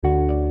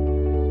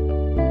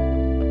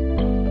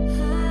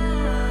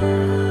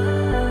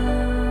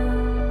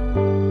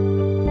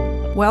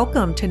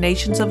Welcome to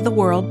Nations of the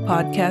World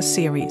podcast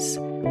series,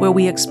 where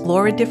we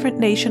explore a different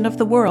nation of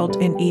the world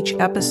in each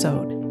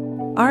episode.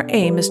 Our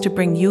aim is to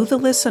bring you, the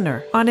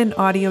listener, on an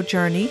audio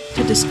journey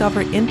to discover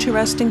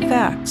interesting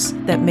facts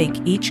that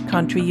make each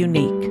country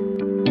unique.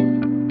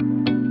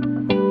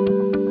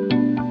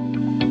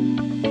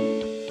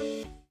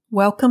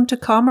 Welcome to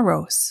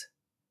Comoros.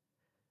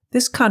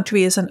 This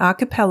country is an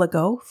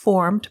archipelago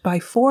formed by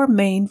 4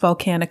 main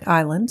volcanic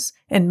islands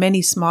and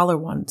many smaller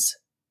ones.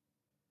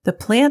 The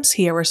plants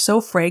here are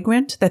so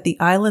fragrant that the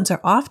islands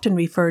are often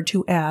referred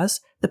to as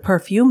the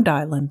perfumed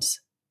islands.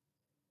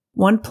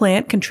 One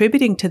plant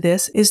contributing to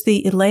this is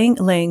the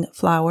ylang-ylang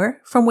flower,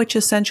 from which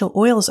essential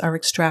oils are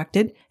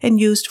extracted and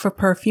used for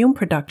perfume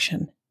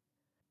production.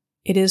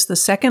 It is the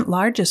second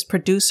largest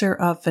producer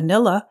of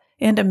vanilla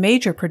and a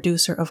major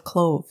producer of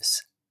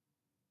cloves.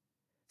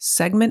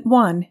 Segment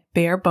 1,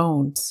 Bare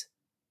Bones.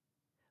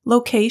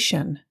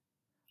 Location: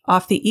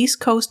 off the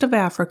east coast of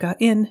Africa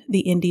in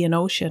the Indian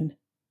Ocean.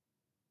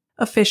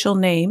 Official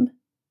name: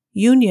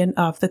 Union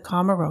of the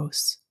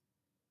Comoros.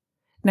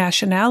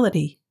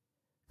 Nationality: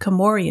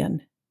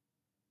 Comorian.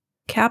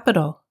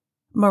 Capital: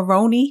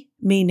 Moroni,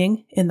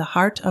 meaning in the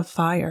heart of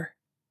fire.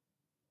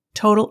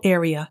 Total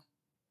area: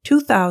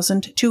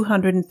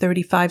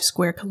 2,235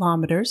 square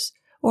kilometers,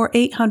 or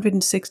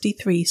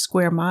 863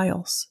 square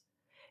miles.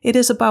 It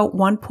is about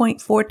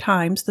 1.4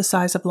 times the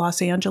size of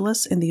Los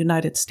Angeles in the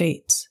United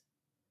States.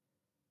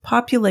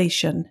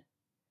 Population: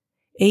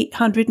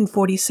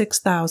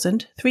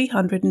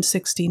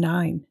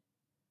 846,369.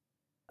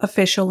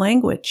 Official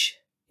language: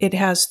 it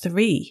has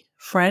 3,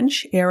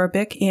 French,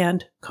 Arabic,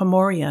 and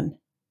Comorian.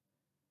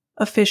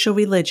 Official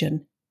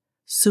religion: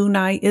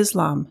 Sunni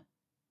Islam.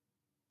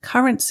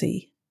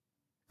 Currency: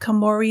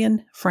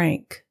 Comorian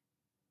franc.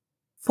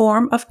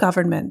 Form of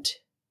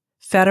government: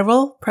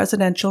 Federal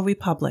Presidential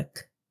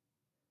Republic.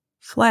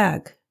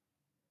 Flag: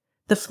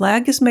 the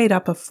flag is made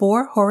up of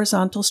 4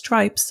 horizontal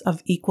stripes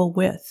of equal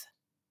width.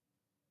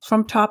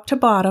 From top to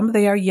bottom,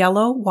 they are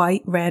yellow,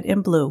 white, red,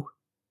 and blue.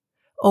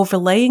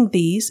 Overlaying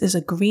these is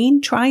a green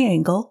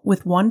triangle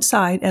with one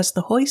side as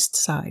the hoist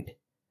side.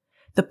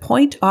 The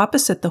point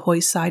opposite the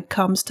hoist side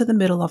comes to the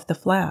middle of the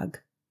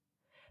flag.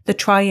 The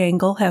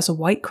triangle has a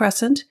white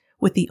crescent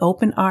with the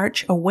open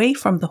arch away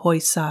from the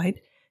hoist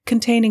side,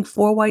 containing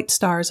 4 white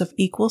stars of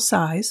equal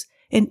size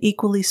and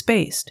equally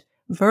spaced,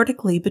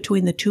 vertically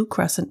between the 2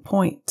 crescent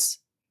points.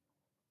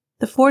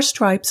 The 4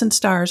 stripes and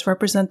stars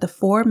represent the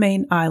 4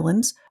 main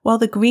islands, while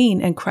the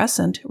green and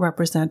crescent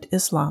represent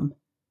Islam.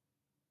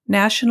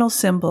 National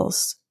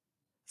symbols: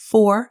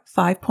 4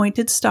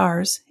 5-pointed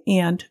stars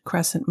and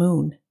crescent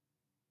moon.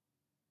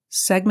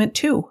 Segment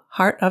 2,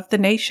 Heart of the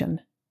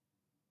Nation.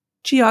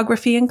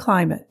 Geography and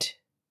climate.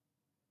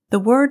 The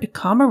word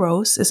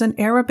Comoros is an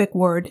Arabic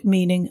word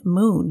meaning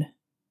moon.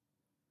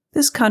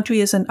 This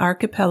country is an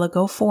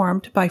archipelago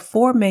formed by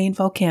 4 main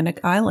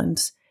volcanic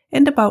islands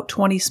and about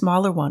 20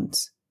 smaller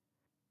ones.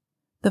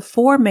 The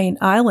 4 main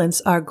islands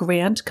are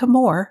Grand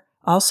Comore,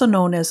 also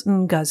known as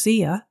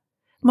Ngazia,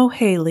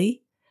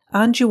 Moheli,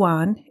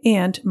 Anjouan,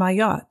 and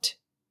Mayotte.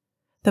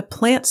 The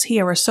plants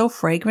here are so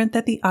fragrant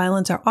that the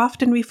islands are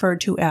often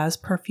referred to as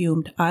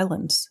perfumed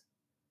islands.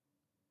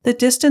 The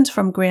distance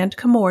from Grand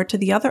Comore to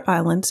the other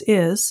islands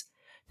is,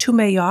 to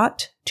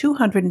Mayotte,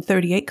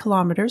 238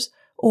 kilometers,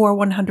 or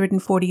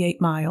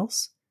 148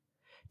 miles,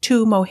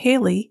 to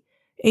Moheli,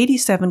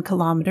 87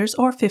 kilometers,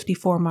 or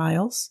 54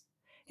 miles,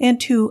 and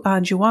to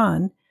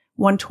Anjouan,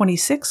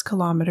 126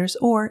 kilometers,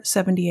 or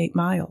 78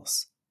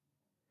 miles.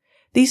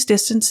 These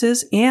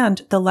distances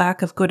and the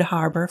lack of good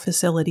harbor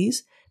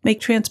facilities make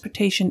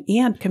transportation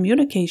and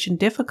communication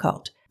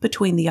difficult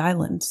between the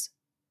islands.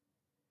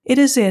 It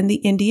is in the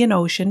Indian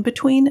Ocean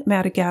between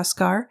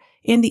Madagascar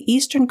and the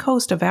eastern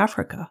coast of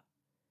Africa.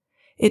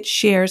 It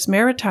shares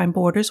maritime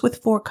borders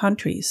with 4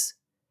 countries.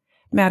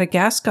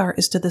 Madagascar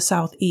is to the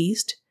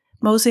southeast,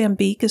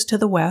 Mozambique is to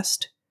the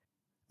west,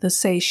 the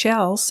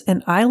Seychelles,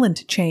 an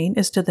island chain,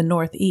 is to the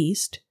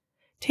northeast,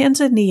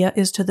 Tanzania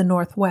is to the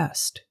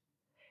northwest.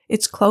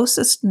 Its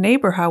closest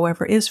neighbor,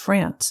 however, is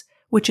France,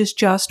 which is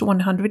just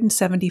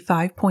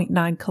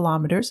 175.9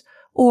 kilometers,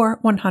 or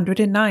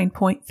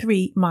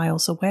 109.3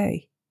 miles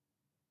away.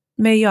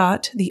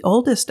 Mayotte, the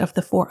oldest of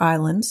the 4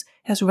 islands,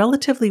 has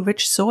relatively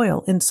rich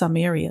soil in some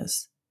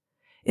areas.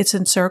 It's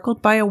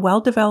encircled by a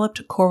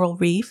well-developed coral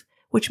reef,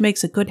 which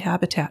makes a good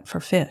habitat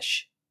for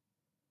fish.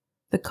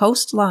 The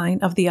coastline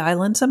of the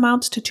islands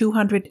amounts to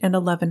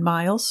 211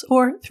 miles,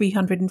 or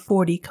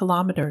 340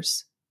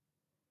 kilometers.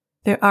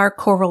 There are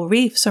coral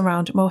reefs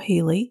around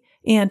Moheli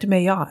and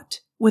Mayotte,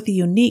 with a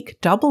unique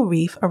double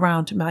reef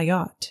around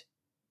Mayotte.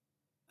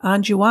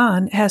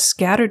 Anjouan has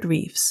scattered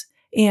reefs,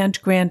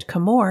 and Grand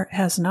Comore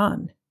has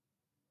none.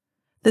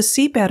 The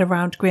seabed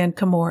around Grand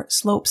Comore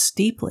slopes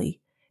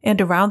steeply, and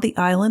around the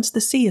islands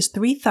the sea is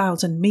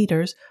 3,000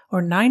 meters,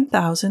 or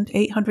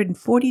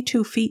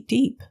 9,842 feet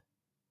deep.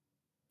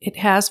 It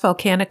has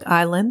volcanic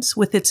islands,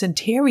 with its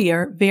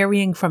interior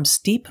varying from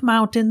steep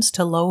mountains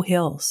to low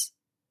hills.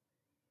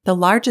 The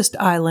largest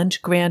island,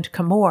 Grand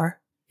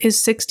Comore,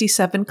 is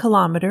 67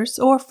 kilometers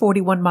or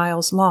 41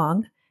 miles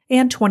long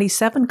and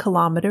 27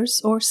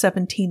 kilometers or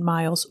 17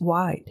 miles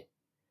wide.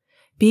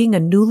 Being a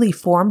newly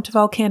formed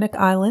volcanic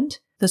island,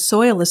 the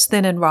soil is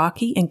thin and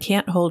rocky and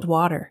can't hold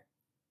water.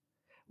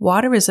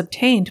 Water is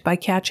obtained by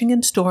catching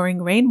and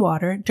storing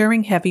rainwater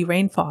during heavy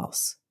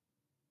rainfalls.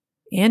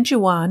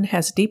 Anjouan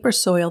has deeper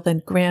soil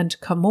than Grand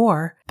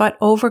Comore, but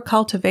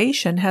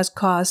overcultivation has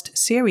caused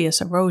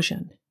serious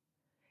erosion.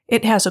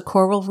 It has a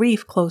coral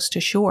reef close to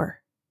shore.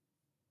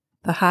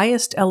 The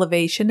highest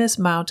elevation is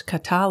Mount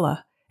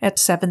Katala at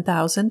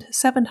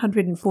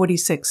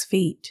 7,746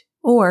 feet,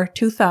 or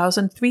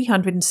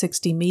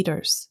 2,360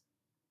 meters.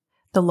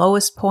 The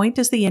lowest point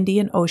is the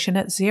Indian Ocean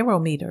at 0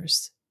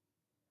 meters.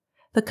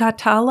 The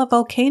Katala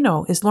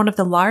volcano is one of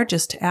the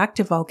largest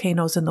active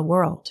volcanoes in the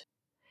world.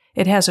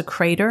 It has a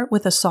crater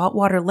with a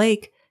saltwater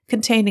lake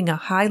containing a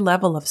high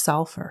level of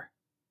sulfur.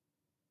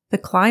 The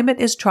climate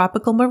is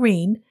tropical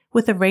marine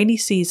with a rainy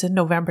season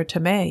November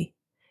to May.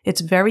 It's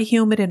very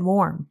humid and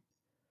warm.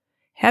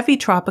 Heavy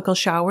tropical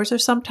showers are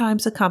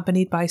sometimes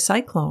accompanied by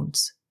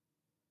cyclones.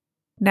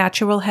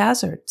 Natural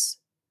hazards.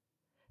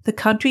 The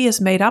country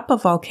is made up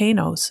of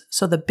volcanoes,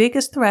 so the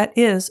biggest threat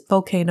is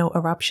volcano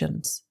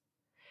eruptions.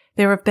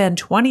 There have been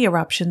 20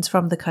 eruptions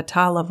from the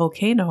Katala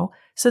volcano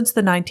since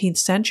the 19th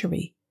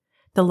century,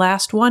 the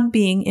last one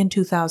being in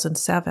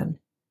 2007.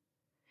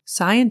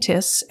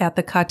 Scientists at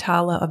the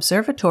Katala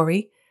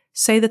Observatory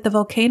say that the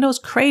volcano's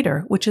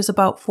crater, which is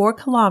about 4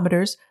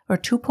 kilometers or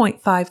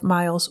 2.5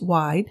 miles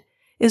wide,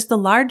 is the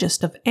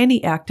largest of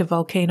any active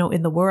volcano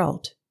in the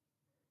world.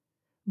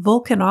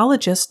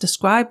 Volcanologists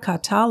describe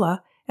Katala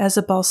as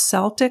a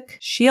basaltic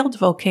shield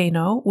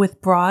volcano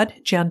with broad,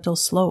 gentle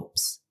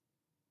slopes.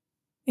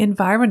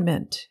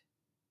 Environment.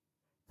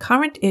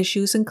 Current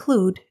issues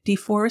include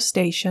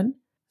deforestation,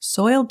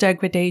 soil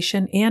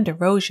degradation and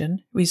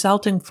erosion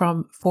resulting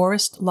from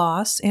forest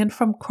loss and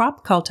from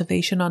crop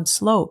cultivation on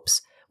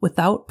slopes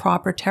without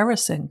proper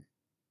terracing.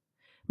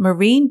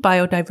 Marine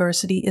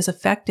biodiversity is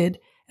affected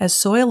as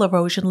soil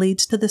erosion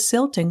leads to the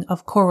silting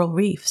of coral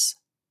reefs.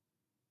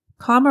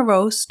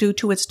 Comoros, due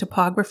to its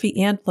topography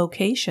and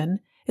location,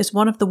 is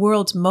one of the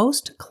world's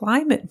most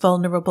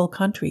climate-vulnerable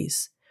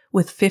countries,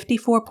 with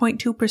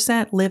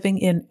 54.2% living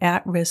in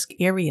at-risk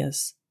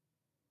areas.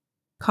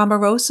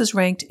 Comoros is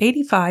ranked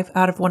 85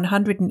 out of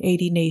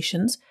 180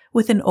 nations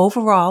with an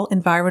overall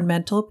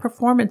Environmental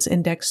Performance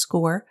Index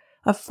score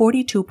of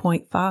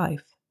 42.5.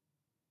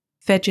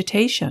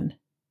 Vegetation.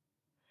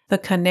 The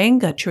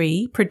kananga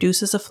tree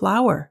produces a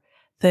flower,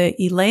 the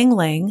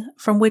ylang-ylang,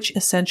 from which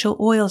essential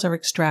oils are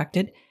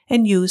extracted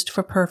and used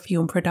for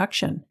perfume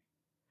production.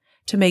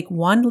 To make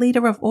 1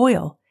 liter of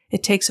oil,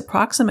 it takes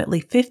approximately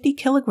 50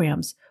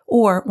 kilograms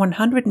or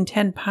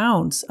 110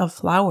 pounds of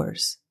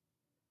flowers.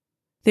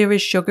 There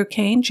is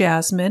sugarcane,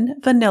 jasmine,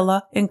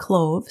 vanilla, and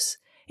cloves,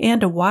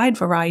 and a wide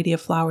variety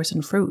of flowers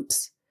and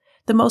fruits.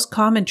 The most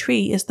common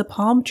tree is the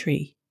palm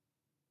tree.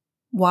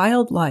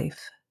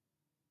 Wildlife.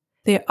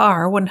 There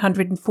are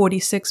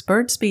 146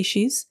 bird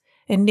species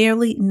and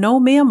nearly no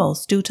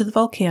mammals due to the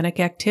volcanic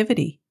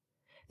activity.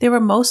 There are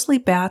mostly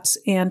bats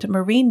and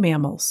marine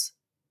mammals.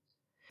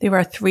 There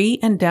are 3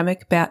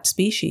 endemic bat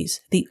species,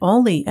 the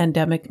only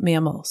endemic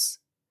mammals.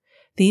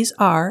 These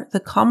are the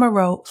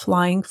Comoro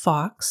flying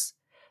fox,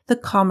 the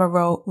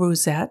Comoro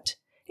rosette,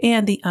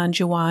 and the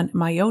Anjouan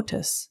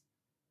myotis.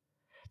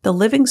 The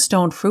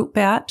Livingstone fruit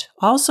bat,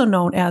 also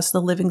known as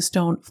the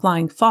Livingstone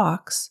flying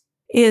fox,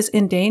 is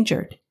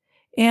endangered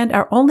and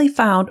are only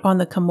found on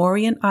the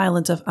Comorian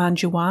islands of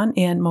Anjouan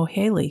and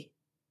Moheli.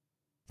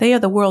 They are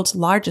the world's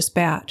largest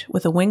bat,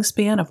 with a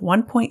wingspan of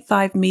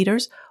 1.5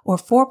 meters or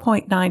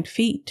 4.9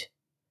 feet.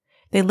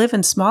 They live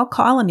in small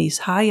colonies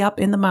high up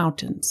in the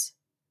mountains.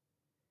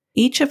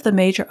 Each of the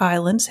major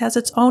islands has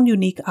its own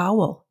unique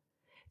owl: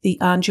 the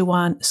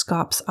Anjouan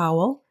scops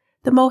owl,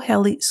 the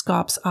Moheli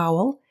scops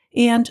owl,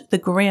 and the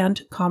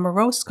Grand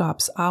Comoro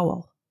scops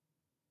owl.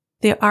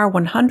 There are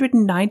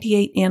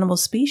 198 animal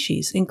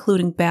species,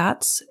 including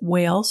bats,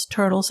 whales,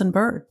 turtles, and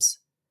birds.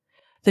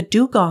 The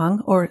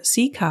dugong, or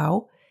sea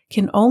cow,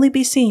 can only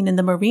be seen in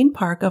the marine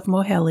park of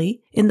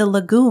Moheli in the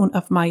lagoon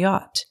of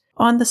Mayotte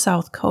on the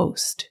south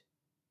coast.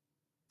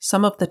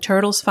 Some of the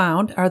turtles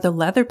found are the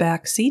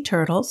leatherback sea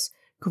turtles,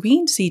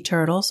 green sea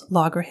turtles,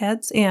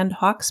 loggerheads, and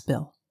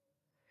hawksbill.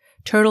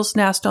 Turtles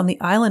nest on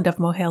the island of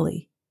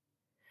Moheli.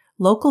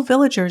 Local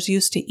villagers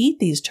used to eat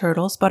these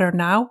turtles but are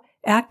now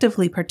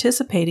actively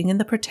participating in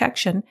the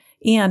protection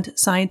and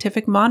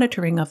scientific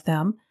monitoring of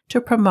them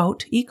to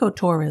promote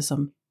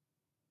ecotourism.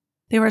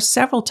 There are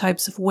several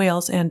types of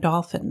whales and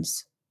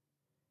dolphins.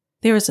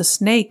 There is a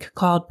snake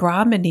called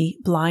Brahmini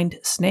blind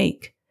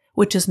snake,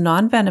 which is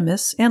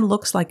non-venomous and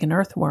looks like an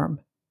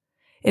earthworm.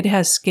 It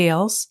has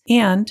scales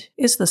and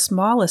is the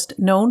smallest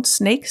known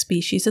snake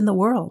species in the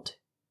world.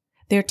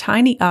 Their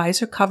tiny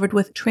eyes are covered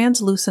with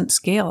translucent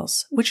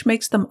scales, which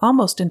makes them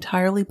almost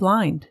entirely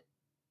blind.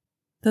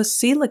 The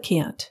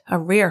coelacanth, a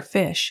rare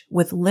fish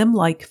with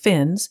limb-like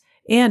fins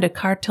and a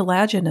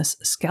cartilaginous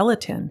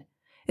skeleton,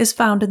 is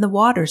found in the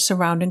waters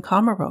surrounding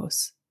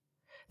Comoros.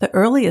 The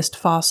earliest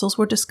fossils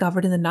were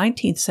discovered in the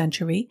 19th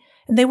century,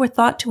 and they were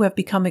thought to have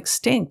become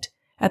extinct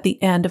at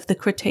the end of the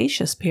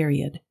Cretaceous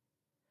period.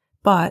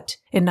 But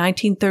in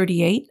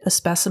 1938, a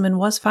specimen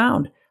was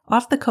found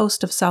off the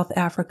coast of South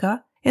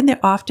Africa, and they're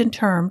often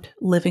termed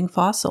living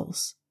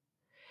fossils.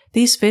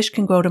 These fish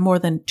can grow to more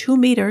than 2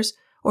 meters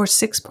or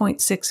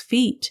 6.6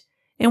 feet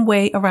and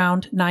weigh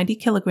around 90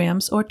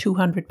 kilograms or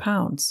 200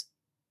 pounds.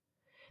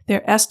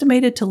 They're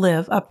estimated to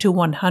live up to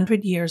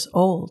 100 years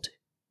old.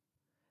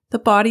 The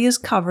body is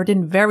covered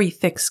in very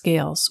thick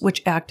scales,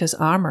 which act as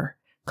armor,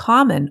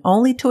 common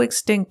only to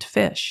extinct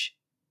fish.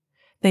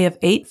 They have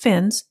 8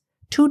 fins,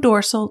 2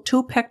 dorsal,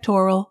 2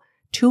 pectoral,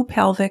 2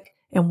 pelvic,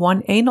 and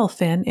 1 anal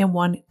fin and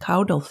 1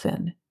 caudal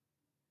fin.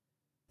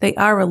 They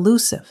are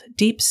elusive,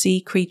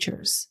 deep-sea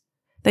creatures.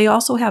 They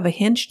also have a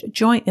hinged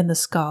joint in the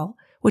skull,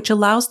 which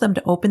allows them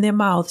to open their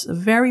mouths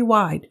very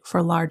wide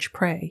for large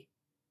prey.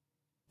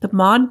 The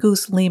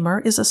mongoose lemur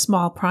is a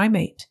small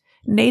primate,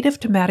 native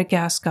to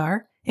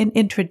Madagascar and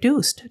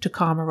introduced to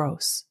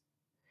Comoros.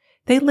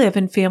 They live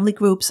in family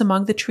groups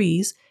among the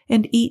trees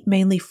and eat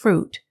mainly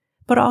fruit,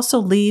 but also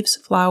leaves,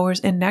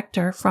 flowers, and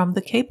nectar from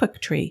the kapuk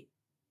tree.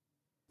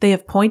 They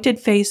have pointed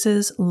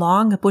faces,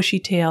 long bushy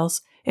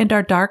tails, and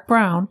are dark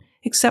brown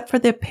except for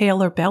their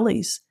paler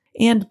bellies,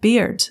 and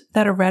beards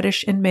that are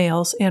reddish in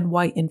males and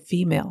white in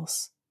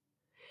females.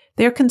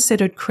 They are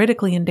considered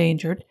critically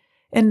endangered,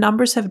 and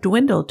numbers have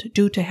dwindled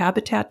due to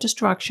habitat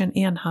destruction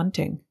and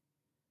hunting.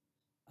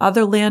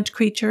 Other land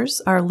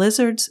creatures are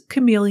lizards,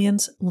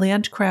 chameleons,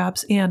 land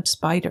crabs, and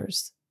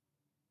spiders.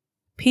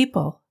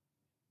 People.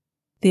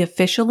 The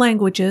official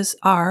languages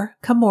are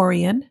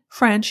Comorian,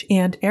 French,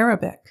 and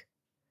Arabic.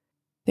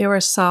 There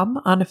are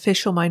some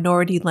unofficial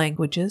minority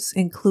languages,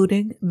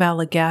 including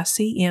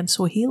Malagasy and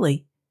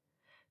Swahili.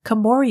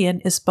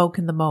 Comorian is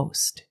spoken the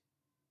most.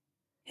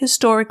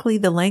 Historically,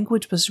 the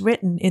language was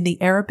written in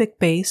the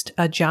Arabic-based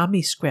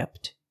Ajami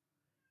script.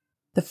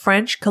 The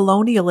French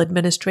colonial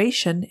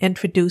administration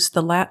introduced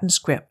the Latin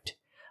script,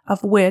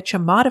 of which a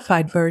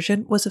modified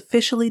version was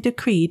officially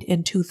decreed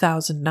in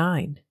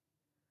 2009.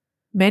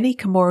 Many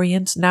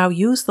Comorians now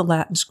use the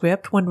Latin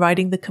script when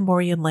writing the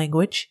Comorian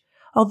language,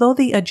 although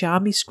the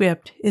Ajami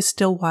script is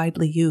still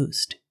widely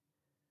used.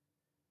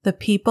 The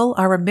people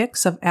are a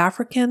mix of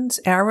Africans,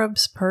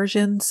 Arabs,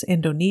 Persians,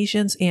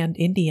 Indonesians, and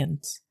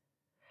Indians.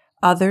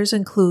 Others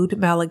include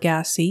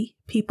Malagasy,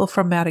 people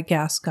from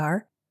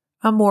Madagascar,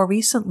 a more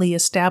recently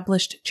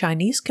established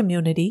Chinese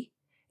community,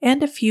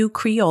 and a few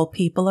Creole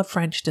people of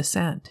French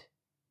descent.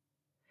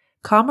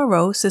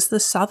 Comoros is the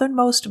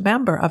southernmost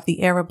member of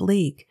the Arab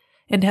League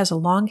and has a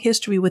long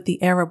history with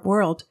the Arab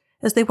world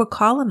as they were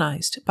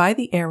colonized by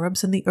the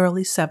Arabs in the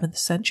early 7th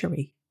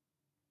century.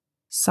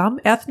 Some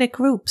ethnic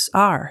groups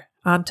are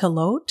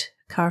Antelote,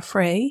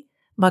 Kafre,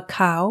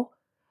 Macau,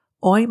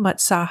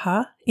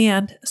 Oimatsaha,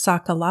 and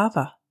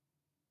Sakalava.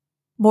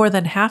 More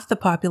than half the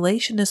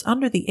population is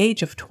under the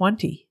age of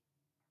 20.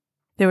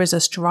 There is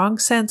a strong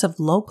sense of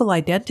local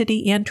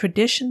identity and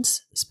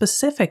traditions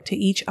specific to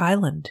each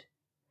island.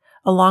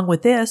 Along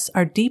with this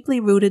are deeply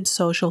rooted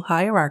social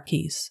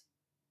hierarchies.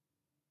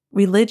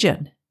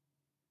 Religion.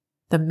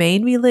 The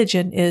main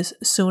religion is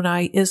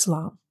Sunni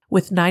Islam,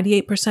 with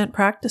 98%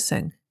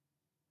 practicing.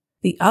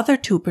 The other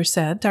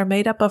 2% are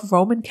made up of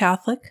Roman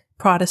Catholic,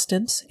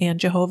 Protestants, and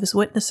Jehovah's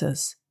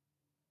Witnesses.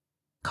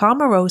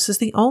 Comoros is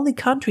the only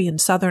country in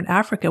southern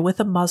Africa with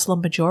a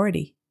Muslim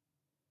majority.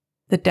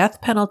 The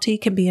death penalty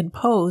can be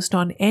imposed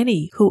on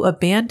any who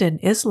abandon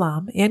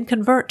Islam and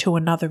convert to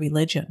another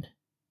religion.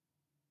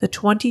 The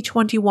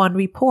 2021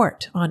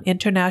 report on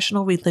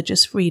international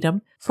religious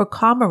freedom for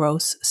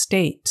Comoros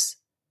states,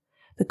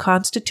 the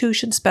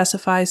Constitution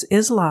specifies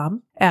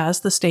Islam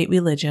as the state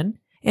religion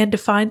and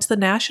defines the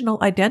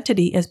national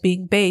identity as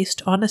being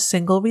based on a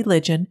single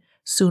religion,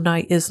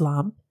 Sunni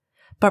Islam,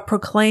 but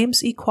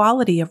proclaims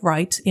equality of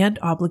rights and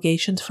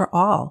obligations for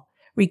all,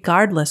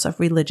 regardless of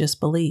religious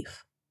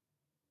belief.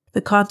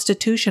 The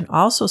Constitution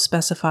also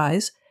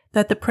specifies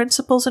that the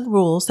principles and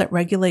rules that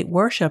regulate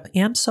worship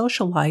and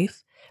social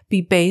life be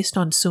based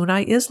on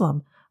Sunni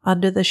Islam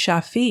under the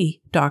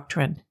Shafi'i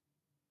doctrine.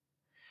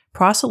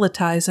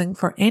 Proselytizing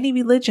for any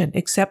religion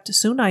except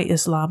Sunni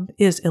Islam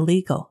is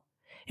illegal,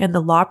 and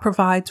the law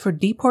provides for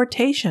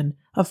deportation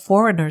of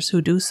foreigners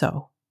who do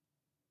so.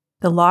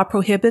 The law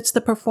prohibits the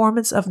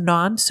performance of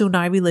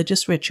non-Sunni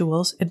religious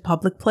rituals in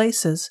public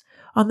places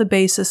on the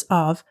basis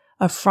of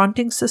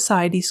affronting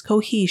society's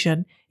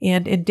cohesion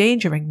and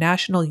endangering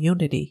national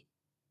unity.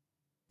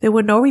 There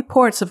were no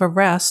reports of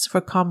arrests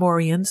for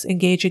Comorians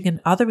engaging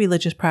in other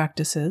religious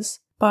practices,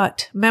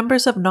 but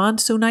members of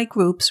non-Sunni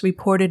groups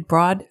reported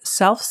broad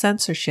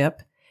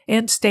self-censorship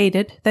and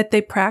stated that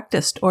they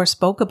practiced or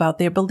spoke about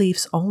their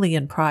beliefs only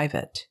in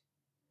private.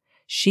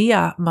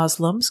 Shia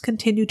Muslims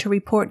continue to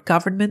report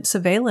government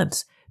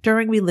surveillance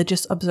during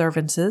religious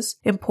observances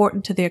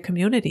important to their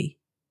community.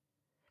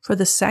 For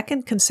the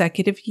second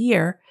consecutive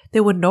year,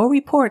 there were no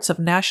reports of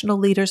national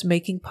leaders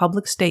making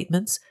public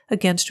statements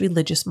against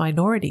religious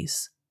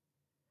minorities.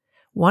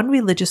 One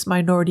religious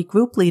minority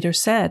group leader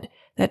said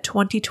that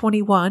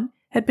 2021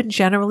 had been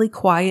generally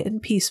quiet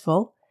and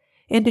peaceful,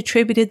 and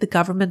attributed the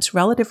government's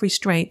relative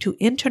restraint to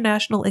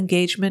international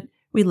engagement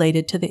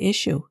related to the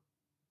issue.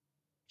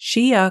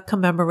 Shia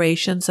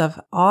commemorations of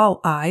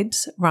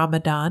Al-Eids,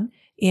 Ramadan,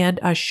 and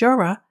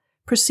Ashura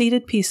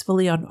proceeded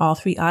peacefully on all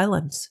three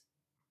islands.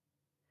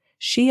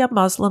 Shia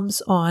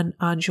Muslims on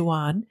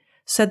Anjouan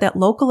said that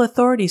local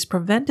authorities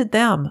prevented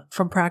them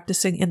from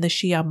practicing in the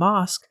Shia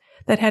mosque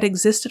that had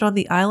existed on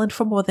the island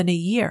for more than a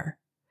year.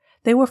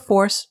 They were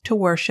forced to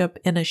worship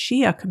in a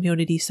Shia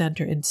community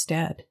center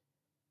instead.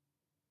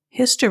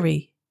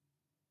 History.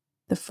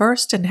 The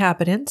first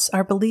inhabitants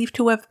are believed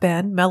to have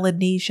been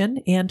Melanesian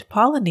and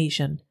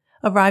Polynesian,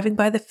 arriving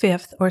by the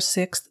 5th or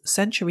 6th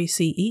century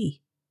CE.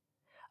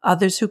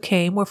 Others who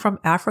came were from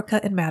Africa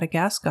and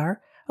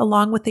Madagascar,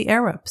 along with the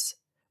Arabs.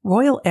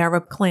 Royal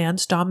Arab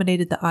clans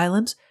dominated the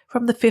islands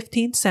from the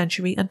 15th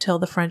century until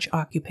the French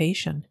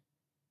occupation.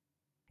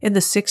 In the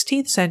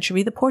 16th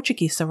century, the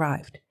Portuguese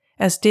arrived,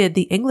 as did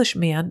the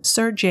Englishman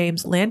Sir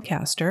James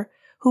Lancaster,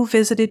 who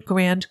visited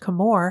Grand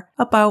Comore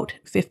about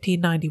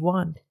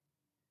 1591.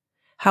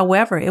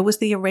 However, it was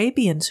the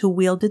Arabians who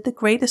wielded the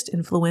greatest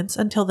influence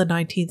until the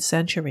 19th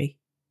century.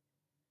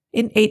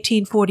 In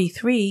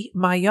 1843,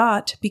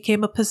 Mayotte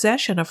became a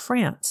possession of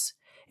France,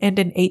 and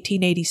in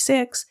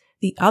 1886,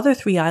 the other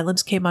three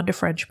islands came under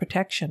French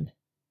protection.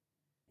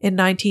 In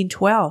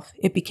 1912,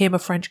 it became a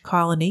French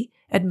colony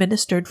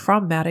administered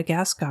from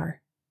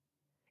Madagascar.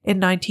 In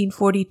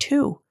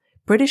 1942,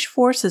 British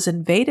forces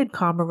invaded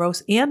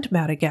Comoros and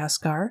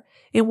Madagascar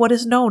in what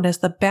is known as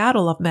the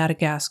Battle of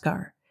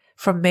Madagascar,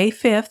 from May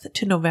 5th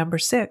to November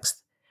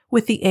 6th,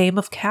 with the aim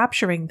of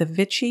capturing the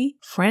Vichy,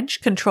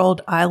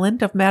 French-controlled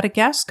island of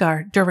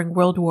Madagascar during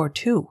World War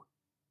II.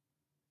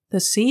 The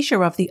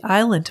seizure of the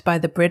island by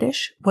the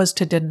British was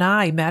to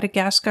deny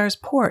Madagascar's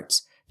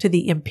ports to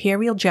the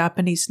Imperial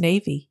Japanese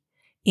Navy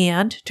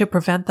and to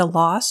prevent the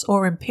loss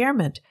or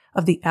impairment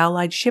of the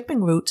Allied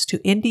shipping routes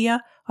to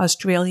India,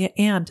 Australia,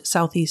 and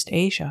Southeast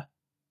Asia.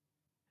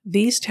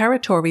 These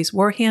territories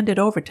were handed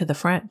over to the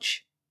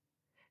French.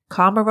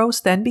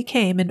 Comoros then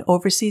became an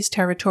overseas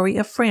territory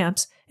of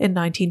France in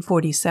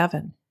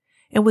 1947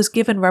 and was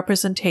given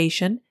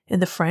representation in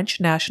the French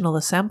National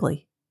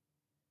Assembly.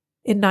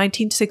 In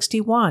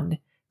 1961,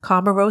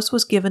 Comoros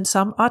was given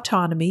some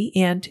autonomy,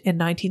 and in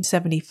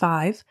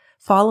 1975,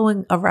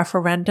 following a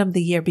referendum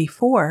the year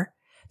before,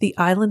 the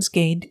islands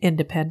gained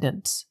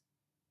independence.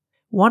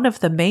 One of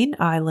the main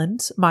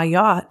islands,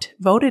 Mayotte,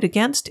 voted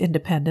against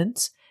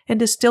independence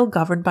and is still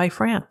governed by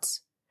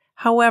France.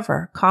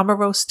 However,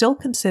 Comoros still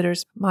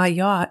considers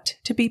Mayotte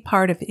to be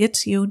part of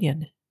its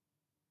union.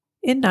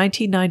 In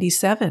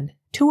 1997,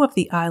 two of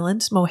the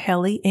islands,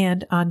 Moheli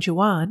and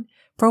Anjouan,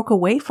 broke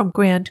away from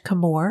Grand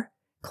Comore,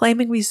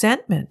 claiming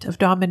resentment of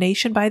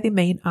domination by the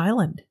main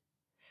island.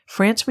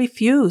 France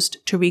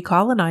refused to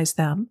recolonize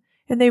them,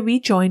 and they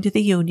rejoined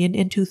the Union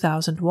in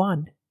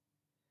 2001.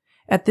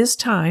 At this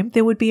time,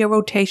 there would be a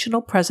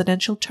rotational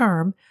presidential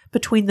term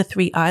between the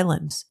three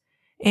islands,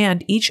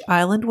 and each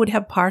island would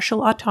have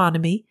partial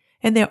autonomy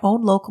and their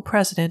own local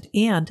president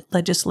and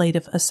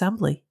legislative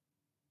assembly.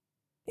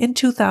 In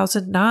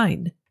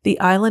 2009, the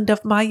island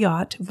of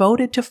Mayotte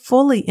voted to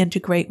fully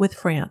integrate with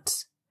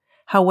France.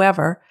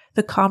 However,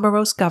 the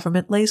Comoros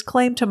government lays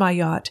claim to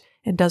Mayotte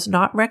and does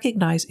not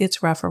recognize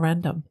its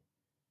referendum.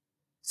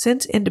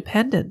 Since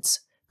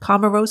independence,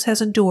 Comoros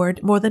has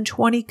endured more than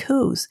 20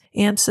 coups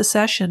and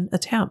secession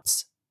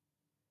attempts.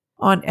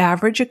 On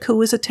average, a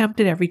coup is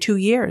attempted every 2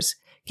 years,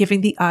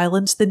 giving the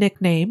islands the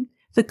nickname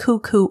the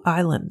Coup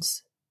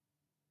Islands.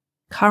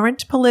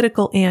 Current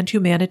political and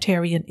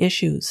humanitarian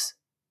issues.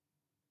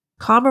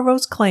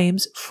 Comoros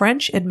claims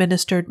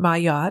French-administered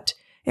Mayotte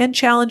and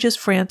challenges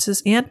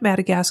France's and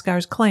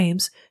Madagascar's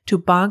claims to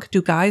Banque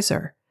du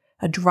Geyser,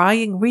 a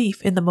drying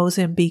reef in the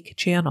Mozambique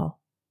Channel.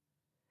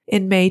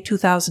 In May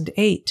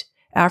 2008,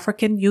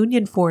 African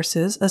Union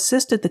forces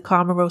assisted the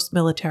Comoros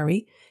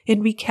military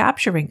in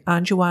recapturing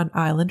Anjouan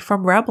Island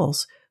from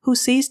rebels who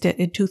seized it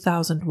in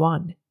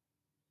 2001.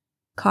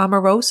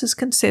 Comoros is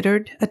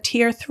considered a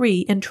Tier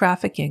 3 in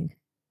trafficking.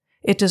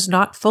 It does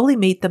not fully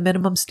meet the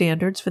minimum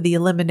standards for the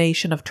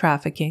elimination of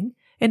trafficking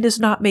and is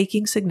not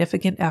making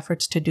significant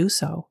efforts to do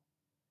so.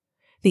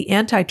 The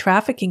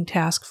Anti-Trafficking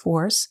Task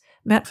Force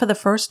met for the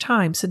first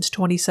time since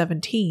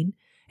 2017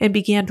 and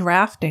began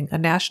drafting a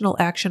national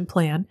action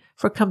plan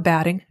for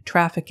combating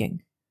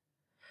trafficking.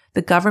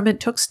 The government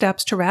took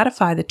steps to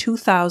ratify the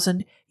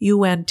 2000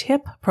 UN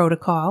TIP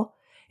protocol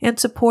and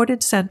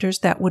supported centers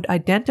that would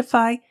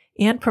identify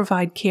and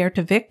provide care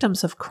to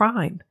victims of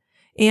crime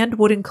and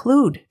would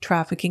include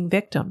trafficking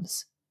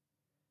victims.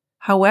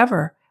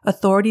 However,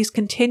 authorities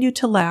continued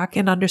to lack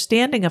an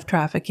understanding of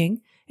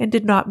trafficking and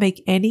did not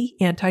make any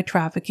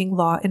anti-trafficking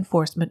law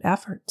enforcement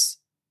efforts.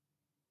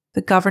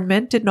 The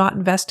government did not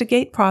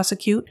investigate,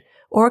 prosecute,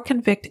 or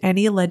convict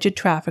any alleged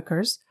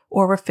traffickers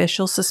or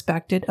officials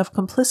suspected of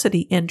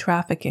complicity in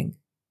trafficking.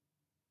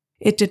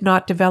 It did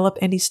not develop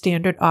any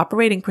standard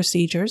operating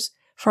procedures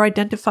for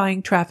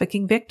identifying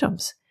trafficking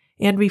victims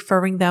and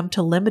referring them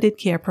to limited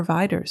care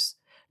providers,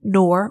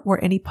 nor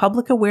were any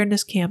public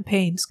awareness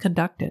campaigns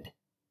conducted.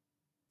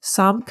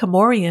 Some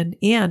Comorian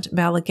and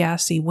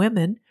Malagasy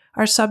women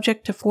are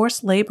subject to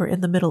forced labor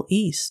in the Middle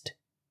East.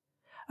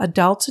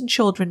 Adults and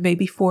children may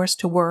be forced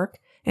to work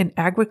in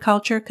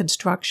agriculture,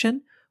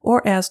 construction,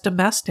 or as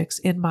domestics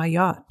in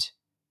Mayotte.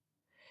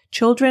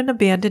 Children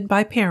abandoned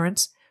by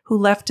parents who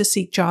left to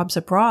seek jobs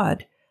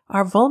abroad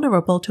are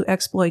vulnerable to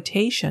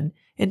exploitation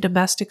in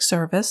domestic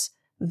service,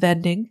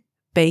 vending,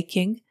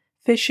 baking,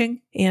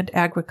 fishing, and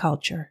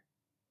agriculture.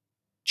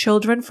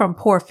 Children from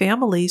poor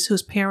families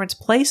whose parents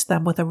place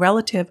them with a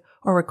relative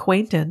or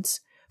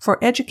acquaintance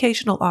for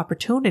educational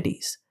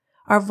opportunities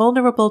are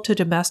vulnerable to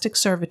domestic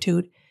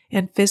servitude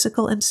and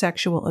physical and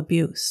sexual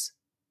abuse.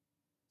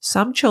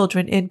 Some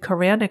children in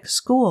Quranic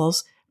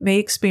schools may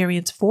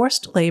experience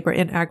forced labor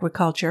in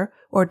agriculture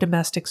or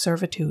domestic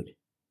servitude.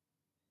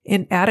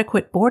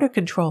 Inadequate border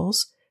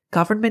controls,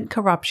 government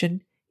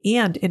corruption,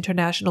 and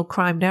international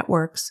crime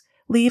networks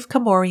leave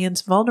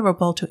Comorians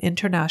vulnerable to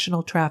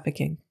international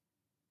trafficking.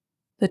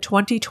 The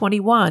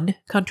 2021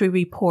 Country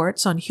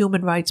Reports on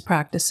Human Rights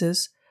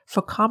Practices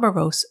for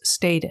Comoros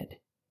stated,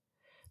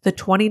 "The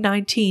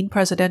 2019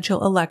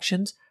 presidential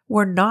elections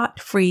were not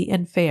free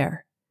and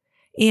fair,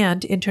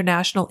 and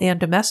international and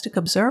domestic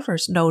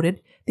observers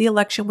noted the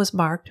election was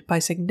marked by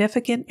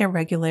significant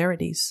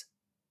irregularities.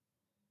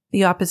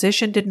 The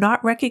opposition did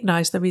not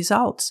recognize the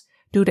results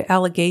due to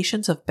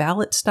allegations of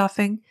ballot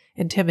stuffing,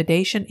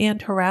 intimidation,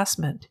 and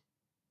harassment.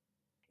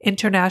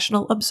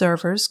 International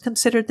observers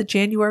considered the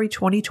January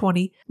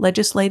 2020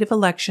 legislative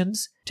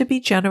elections to be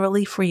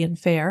generally free and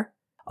fair.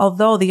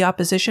 Although the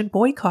opposition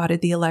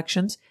boycotted the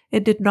elections,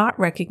 it did not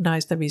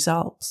recognize the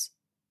results.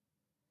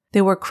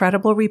 There were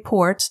credible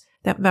reports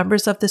that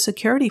members of the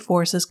security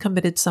forces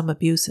committed some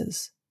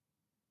abuses.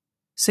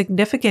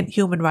 Significant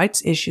human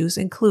rights issues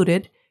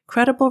included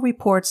credible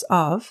reports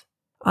of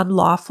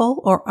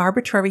unlawful or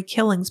arbitrary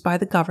killings by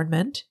the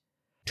government,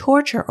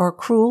 torture or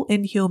cruel,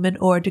 inhuman,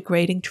 or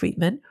degrading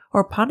treatment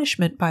or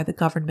punishment by the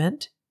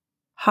government,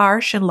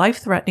 harsh and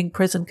life-threatening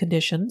prison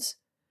conditions,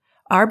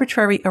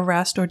 arbitrary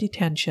arrest or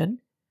detention,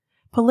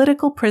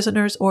 political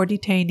prisoners or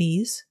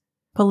detainees,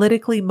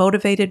 politically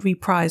motivated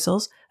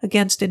reprisals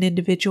against an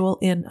individual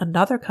in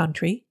another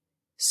country,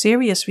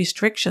 serious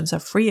restrictions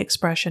of free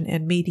expression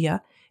and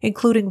media,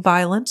 including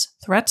violence,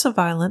 threats of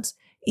violence,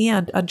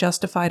 and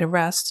unjustified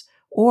arrests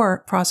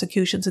or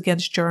prosecutions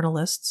against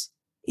journalists,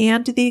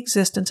 and the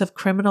existence of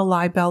criminal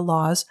libel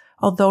laws,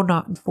 although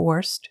not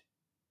enforced,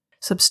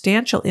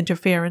 substantial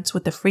interference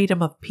with the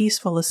freedom of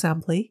peaceful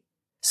assembly,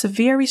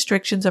 severe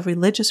restrictions of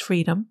religious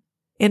freedom,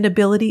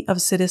 inability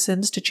of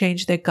citizens to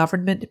change their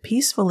government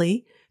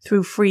peacefully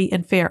through free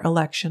and fair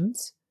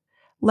elections,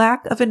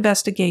 lack of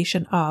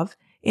investigation of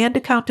and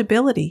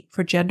accountability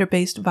for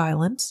gender-based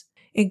violence,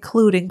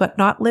 including but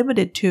not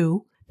limited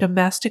to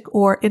domestic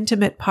or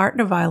intimate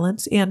partner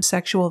violence and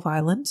sexual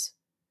violence,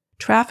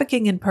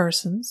 trafficking in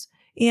persons,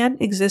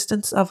 and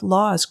existence of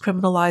laws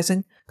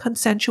criminalizing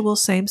consensual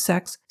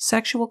same-sex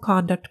sexual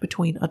conduct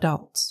between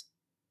adults.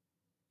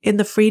 In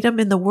the Freedom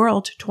in the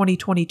World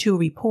 2022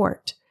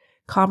 report,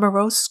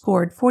 Comoros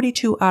scored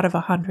 42 out of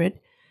 100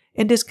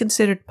 and is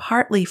considered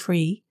partly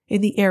free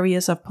in the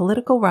areas of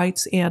political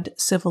rights and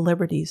civil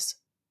liberties.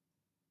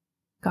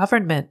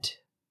 Government.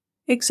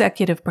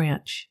 Executive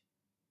branch.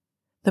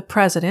 The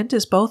President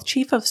is both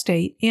Chief of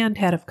State and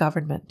Head of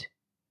Government.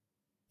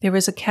 There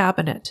is a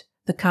Cabinet,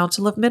 the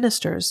Council of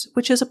Ministers,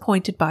 which is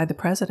appointed by the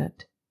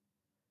President.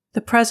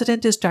 The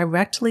President is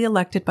directly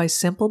elected by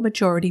simple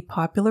majority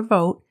popular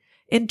vote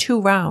in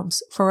 2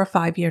 rounds for a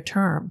 5-year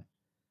term.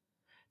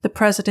 The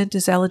President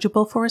is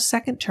eligible for a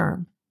second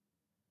term.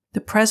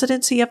 The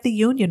Presidency of the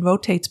Union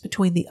rotates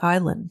between the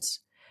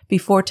islands.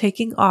 Before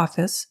taking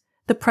office,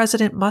 the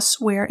President must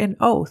swear an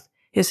oath,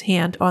 his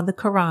hand on the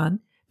Quran,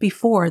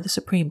 before the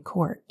Supreme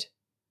Court.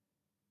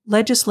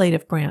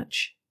 Legislative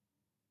branch.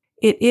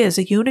 It is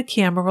a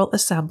unicameral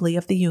assembly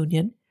of the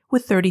Union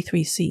with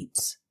 33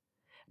 seats.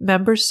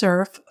 Members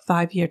serve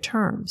 5-year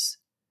terms.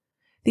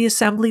 The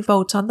Assembly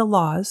votes on the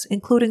laws,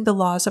 including the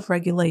laws of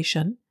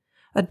regulation,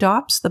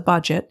 adopts the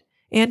budget,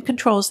 and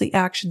controls the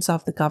actions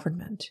of the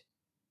government.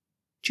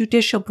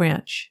 Judicial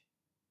branch.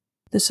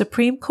 The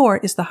Supreme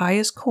Court is the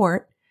highest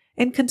court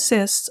and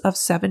consists of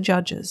 7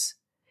 judges.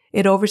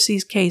 It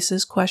oversees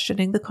cases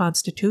questioning the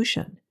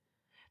Constitution.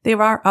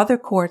 There are other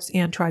courts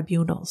and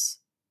tribunals.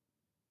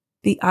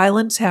 The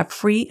islands have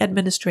free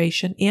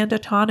administration and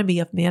autonomy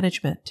of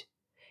management.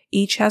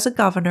 Each has a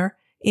governor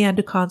and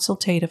a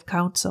consultative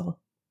council.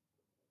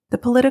 The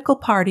political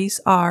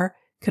parties are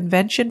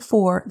Convention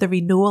for the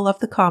Renewal of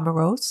the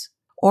Comoros,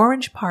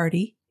 Orange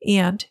Party,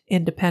 and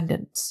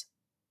Independents.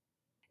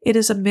 It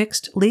is a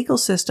mixed legal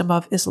system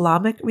of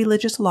Islamic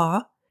religious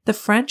law, the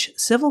French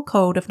Civil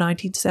Code of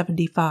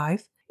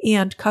 1975,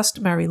 and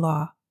customary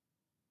law.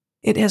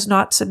 It has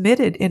not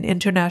submitted an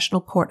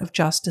International Court of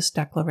Justice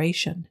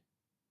declaration.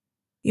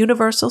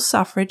 Universal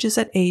suffrage is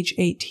at age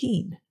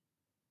 18.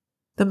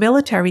 The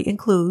military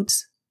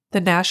includes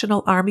the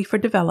National Army for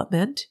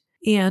Development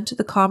and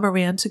the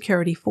Comoran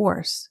Security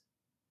Force.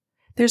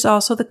 There's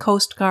also the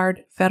Coast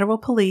Guard, Federal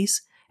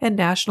Police, and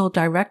National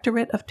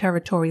Directorate of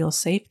Territorial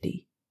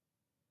Safety.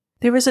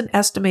 There is an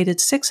estimated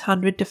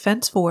 600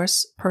 Defense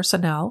Force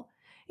personnel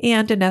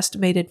and an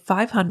estimated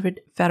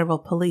 500 federal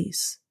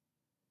police.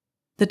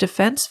 The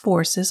defense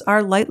forces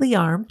are lightly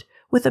armed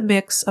with a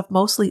mix of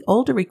mostly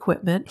older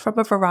equipment from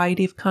a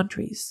variety of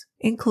countries,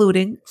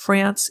 including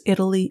France,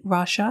 Italy,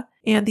 Russia,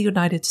 and the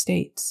United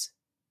States.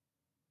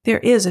 There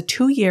is a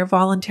 2-year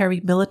voluntary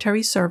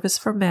military service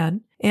for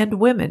men and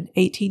women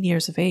 18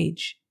 years of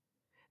age.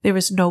 There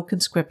is no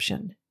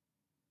conscription.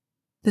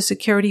 The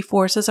security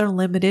forces are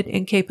limited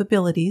in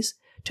capabilities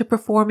to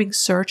performing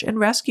search and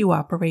rescue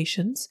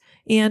operations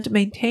and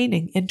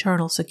maintaining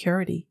internal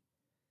security.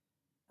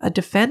 A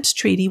defense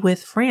treaty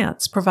with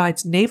France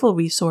provides naval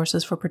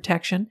resources for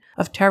protection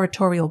of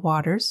territorial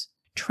waters,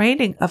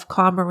 training of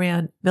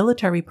Comoran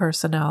military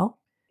personnel,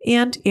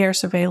 and air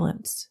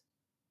surveillance.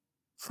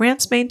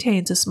 France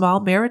maintains a small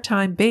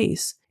maritime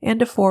base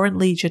and a Foreign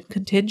Legion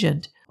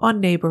contingent on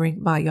neighboring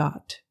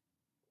Mayotte.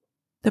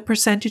 The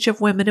percentage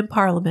of women in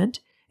Parliament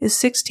is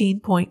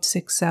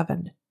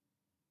 16.67.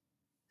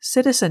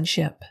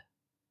 Citizenship.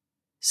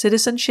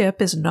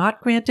 Citizenship is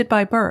not granted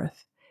by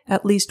birth.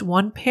 At least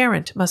one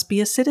parent must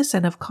be a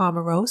citizen of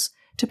Comoros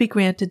to be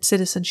granted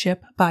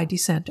citizenship by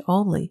descent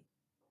only.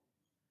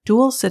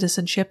 Dual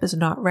citizenship is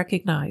not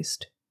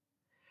recognized.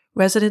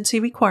 Residency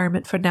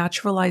requirement for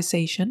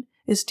naturalization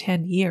is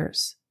 10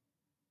 years.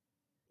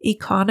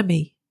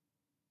 Economy.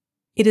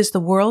 It is the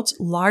world's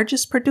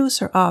largest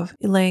producer of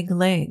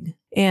ylang-ylang,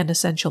 an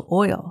essential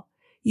oil,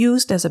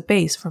 used as a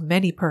base for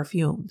many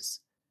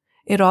perfumes.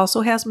 It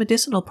also has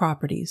medicinal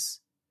properties.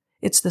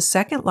 It's the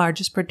second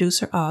largest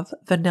producer of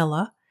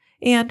vanilla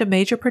and a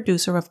major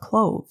producer of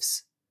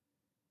cloves.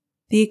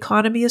 The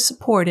economy is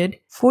supported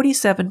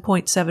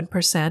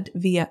 47.7%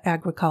 via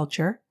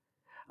agriculture,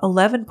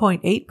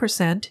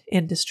 11.8%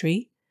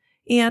 industry,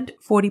 and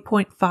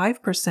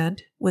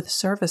 40.5% with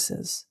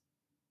services.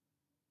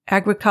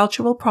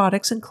 Agricultural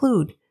products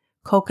include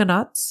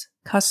coconuts,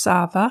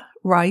 cassava,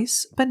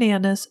 rice,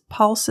 bananas,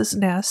 pulses,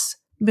 nuts,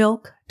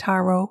 milk,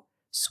 taro,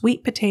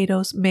 sweet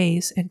potatoes,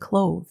 maize, and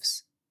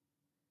cloves.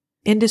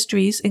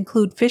 Industries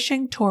include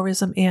fishing,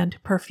 tourism, and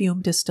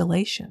perfume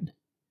distillation.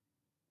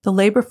 The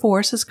labor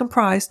force is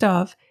comprised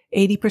of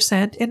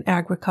 80% in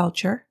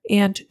agriculture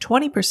and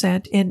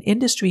 20% in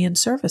industry and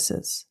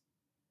services.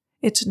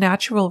 Its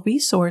natural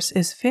resource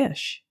is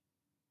fish.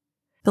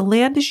 The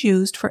land is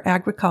used for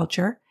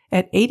agriculture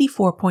at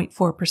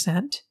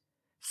 84.4%,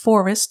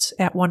 forests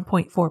at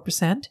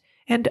 1.4%,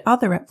 and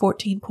other at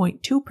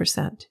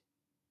 14.2%.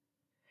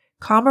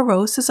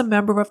 Comoros is a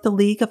member of the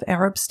League of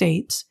Arab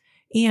States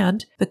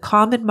and the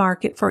Common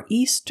Market for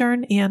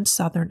Eastern and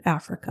Southern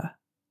Africa.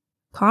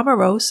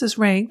 Comoros is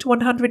ranked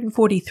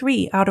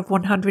 143 out of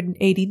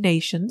 180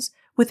 nations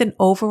with an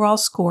overall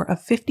score of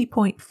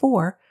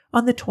 50.4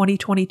 on the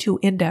 2022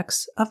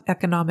 Index of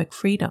Economic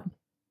Freedom.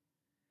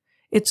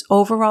 Its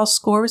overall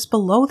score is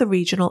below the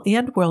regional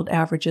and world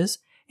averages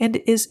and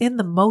is in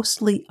the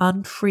mostly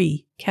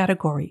unfree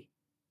category.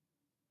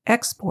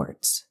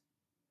 Exports.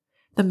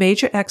 The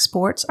major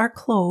exports are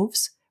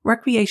cloves,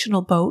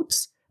 recreational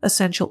boats,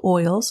 essential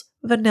oils,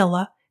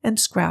 vanilla, and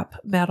scrap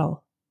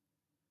metal.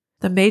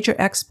 The major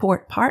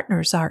export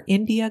partners are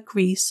India,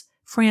 Greece,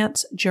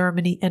 France,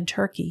 Germany, and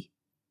Turkey.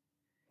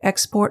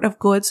 Export of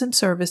goods and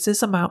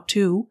services amount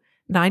to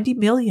 $90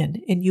 million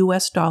in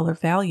US dollar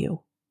value.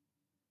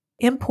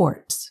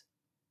 Imports.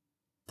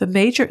 The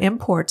major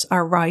imports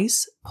are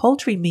rice,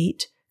 poultry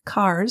meat,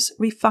 cars,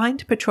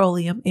 refined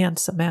petroleum, and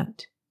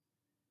cement.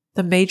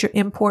 The major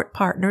import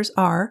partners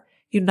are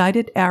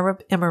United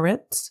Arab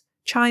Emirates,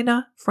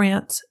 China,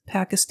 France,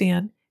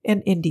 Pakistan,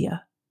 and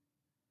India.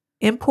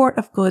 Import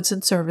of goods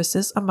and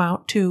services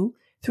amount to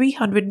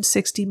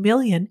 $360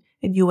 million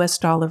in US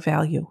dollar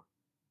value.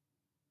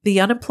 The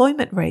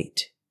unemployment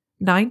rate,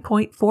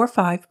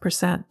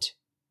 9.45%.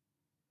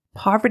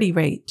 Poverty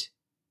rate.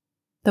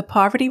 The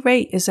poverty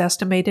rate is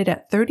estimated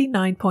at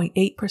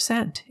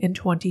 39.8% in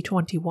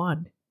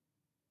 2021.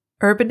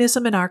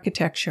 Urbanism and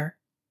architecture.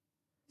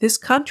 This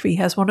country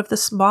has one of the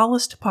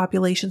smallest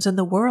populations in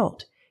the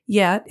world,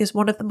 yet is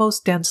one of the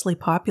most densely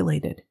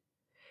populated.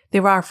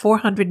 There are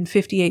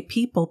 458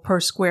 people per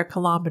square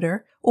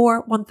kilometer,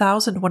 or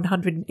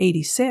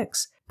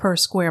 1,186 per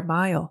square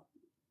mile.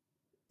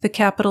 The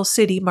capital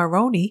city,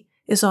 Moroni,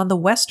 is on the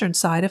western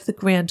side of the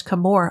Grand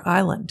Comore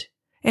Island,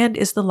 and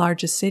is the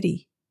largest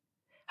city.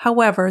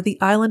 However, the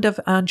island of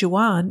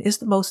Anjouan is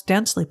the most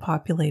densely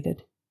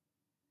populated.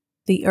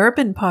 The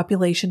urban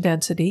population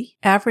density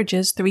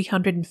averages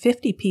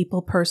 350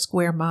 people per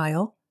square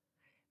mile.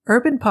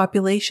 Urban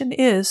population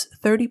is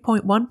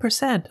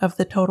 30.1% of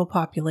the total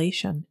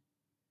population.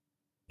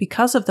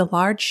 Because of the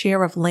large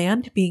share of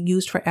land being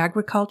used for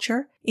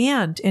agriculture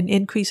and an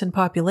increase in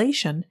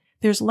population,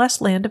 there's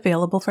less land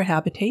available for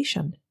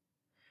habitation.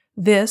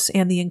 This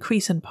and the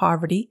increase in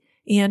poverty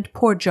and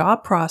poor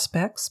job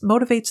prospects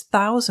motivates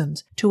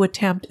thousands to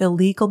attempt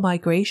illegal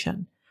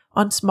migration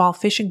on small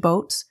fishing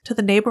boats to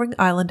the neighboring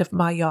island of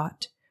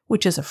Mayotte,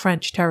 which is a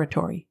French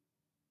territory.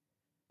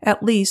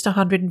 At least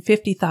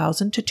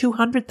 150,000 to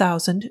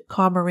 200,000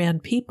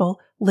 Comoran people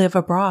live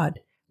abroad,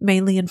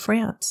 mainly in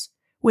France,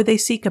 where they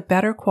seek a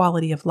better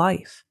quality of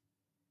life.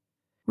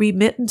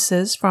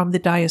 Remittances from the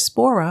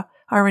diaspora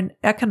are an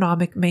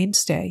economic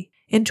mainstay,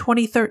 in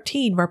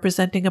 2013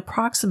 representing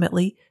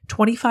approximately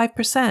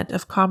 25%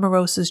 of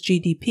Comoros'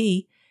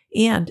 GDP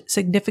and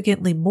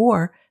significantly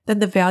more than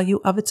the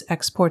value of its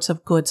exports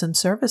of goods and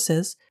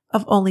services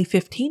of only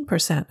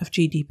 15% of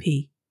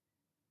GDP.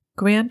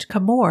 Grand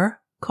Comore,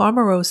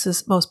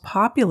 Comoros' most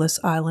populous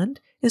island,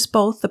 is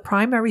both the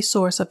primary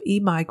source of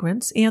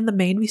e-migrants and the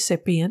main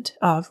recipient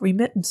of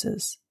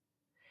remittances.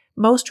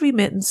 Most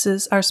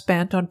remittances are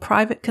spent on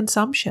private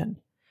consumption,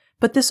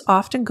 but this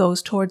often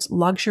goes towards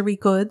luxury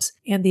goods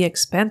and the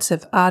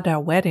expensive Ada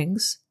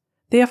weddings,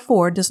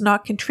 therefore does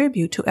not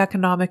contribute to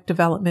economic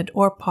development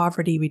or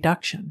poverty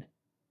reduction.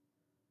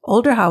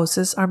 Older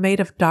houses are made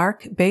of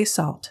dark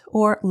basalt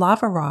or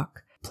lava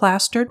rock,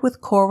 plastered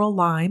with coral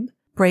lime,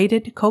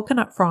 braided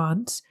coconut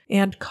fronds,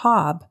 and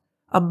cob,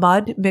 a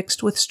mud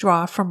mixed with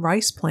straw from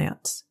rice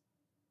plants.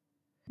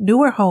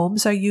 Newer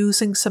homes are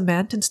using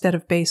cement instead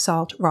of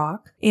basalt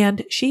rock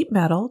and sheet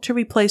metal to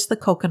replace the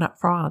coconut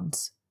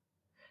fronds.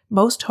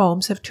 Most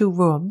homes have 2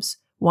 rooms,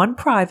 one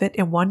private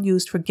and one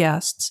used for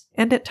guests,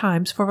 and at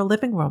times for a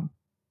living room.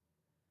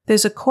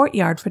 There's a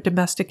courtyard for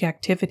domestic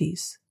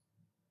activities.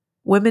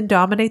 Women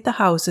dominate the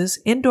houses,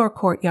 indoor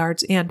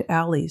courtyards, and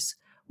alleys,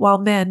 while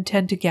men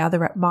tend to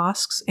gather at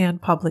mosques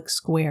and public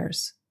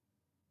squares.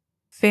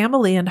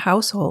 Family and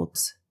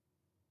households.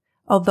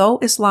 Although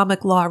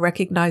Islamic law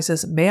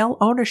recognizes male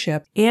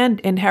ownership and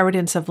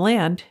inheritance of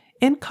land,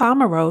 in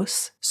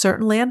Comoros,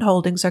 certain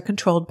landholdings are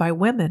controlled by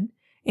women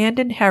and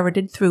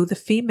inherited through the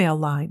female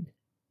line.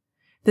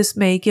 This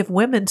may give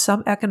women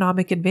some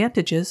economic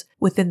advantages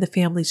within the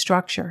family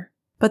structure,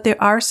 but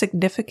there are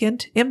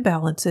significant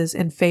imbalances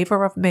in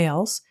favor of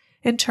males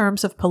in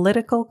terms of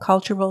political,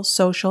 cultural,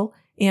 social,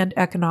 and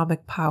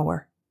economic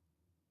power.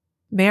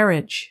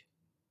 Marriage.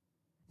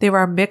 There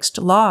are mixed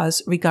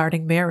laws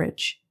regarding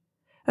marriage.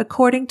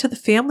 According to the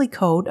Family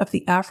Code of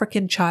the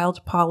African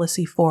Child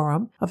Policy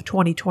Forum of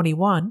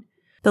 2021,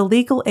 the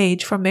legal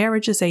age for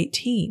marriage is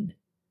 18.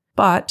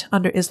 But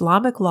under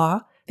Islamic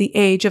law, the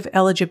age of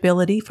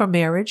eligibility for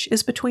marriage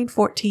is between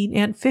 14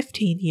 and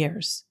 15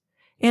 years,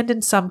 and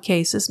in some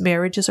cases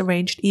marriage is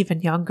arranged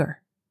even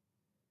younger.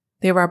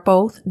 There are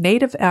both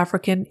native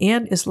African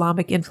and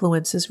Islamic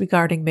influences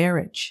regarding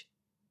marriage.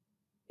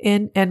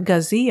 In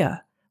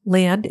Ngazia,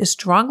 land is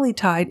strongly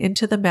tied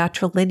into the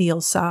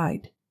matrilineal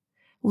side.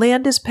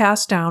 Land is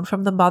passed down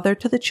from the mother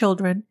to the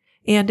children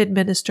and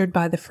administered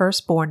by the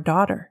firstborn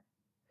daughter.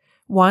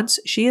 Once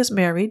she is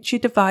married, she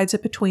divides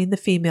it between the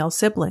female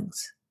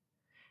siblings.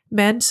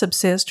 Men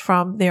subsist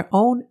from their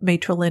own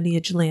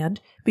matrilineage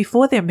land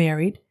before they're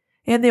married,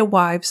 and their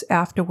wives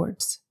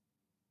afterwards.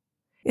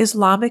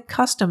 Islamic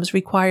customs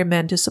require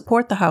men to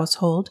support the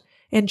household,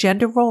 and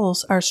gender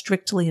roles are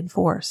strictly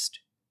enforced.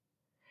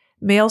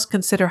 Males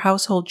consider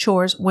household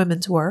chores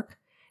women's work,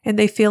 and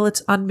they feel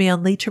it's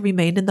unmanly to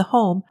remain in the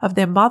home of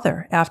their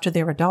mother after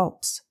they're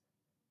adults.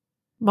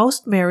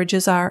 Most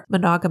marriages are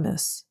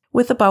monogamous,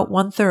 with about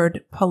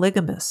 1/3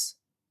 polygamous.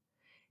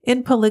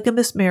 In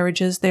polygamous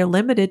marriages, they're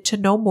limited to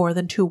no more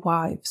than 2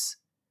 wives.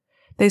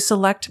 They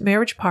select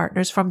marriage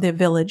partners from their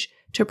village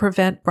to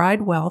prevent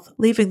bride wealth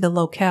leaving the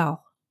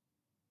locale.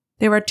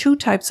 There are 2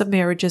 types of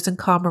marriages in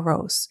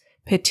Comoros: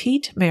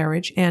 petite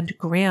marriage and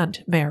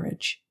grand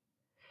marriage.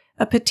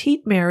 A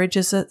petite marriage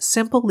is a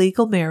simple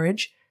legal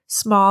marriage,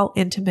 small,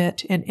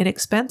 intimate, and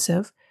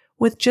inexpensive,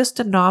 with just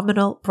a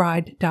nominal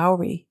bride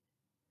dowry.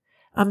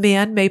 A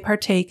man may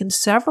partake in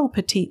several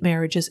petite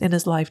marriages in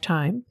his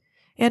lifetime,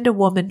 and a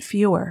woman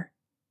fewer.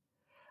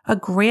 A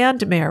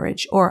grand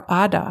marriage, or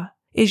Ada,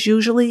 is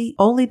usually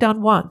only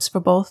done once for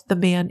both the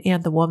man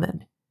and the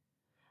woman.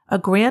 A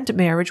grand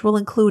marriage will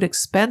include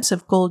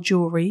expensive gold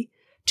jewelry,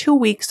 2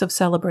 weeks of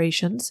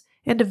celebrations,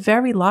 and a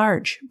very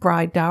large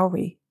bride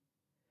dowry.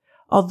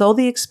 Although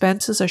the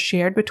expenses are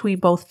shared between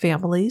both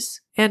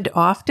families, and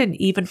often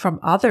even from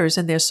others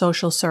in their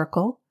social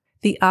circle,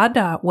 the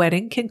Ada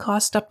wedding can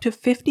cost up to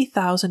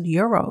 50,000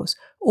 euros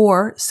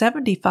or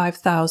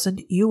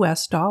 $75,000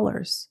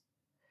 US.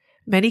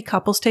 Many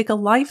couples take a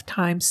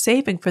lifetime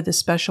saving for this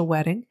special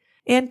wedding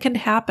and can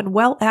happen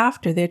well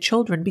after their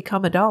children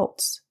become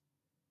adults.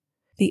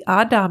 The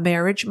Ada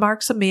marriage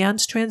marks a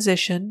man's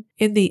transition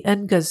in the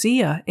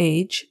Ngazia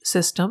age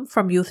system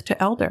from youth to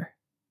elder.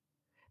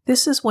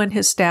 This is when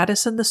his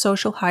status in the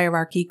social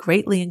hierarchy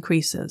greatly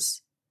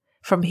increases.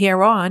 From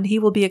here on, he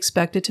will be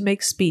expected to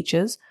make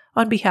speeches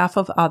on behalf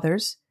of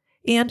others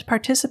and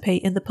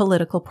participate in the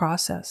political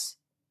process.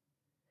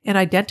 An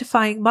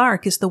identifying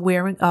mark is the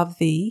wearing of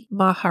the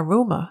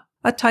maharuma,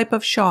 a type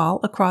of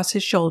shawl across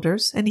his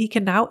shoulders, and he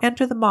can now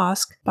enter the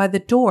mosque by the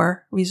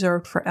door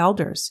reserved for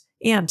elders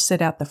and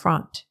sit at the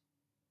front.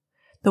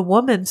 The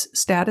woman's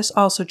status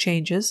also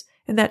changes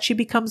in that she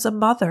becomes a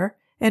mother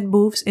and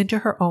moves into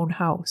her own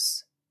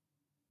house.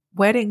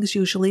 Weddings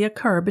usually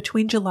occur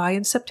between July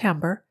and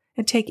September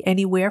and take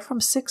anywhere from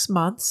 6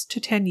 months to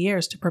 10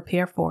 years to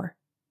prepare for.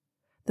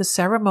 The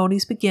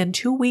ceremonies begin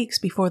 2 weeks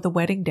before the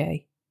wedding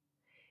day.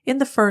 In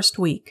the first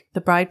week,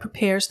 the bride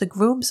prepares the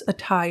groom's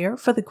attire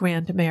for the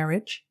grand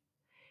marriage.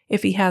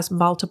 If he has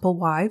multiple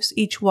wives,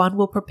 each one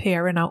will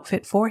prepare an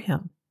outfit for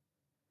him.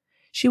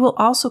 She will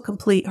also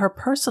complete her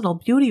personal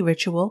beauty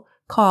ritual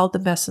called the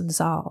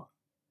Messenzal.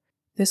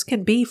 This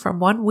can be from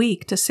 1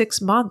 week to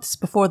 6 months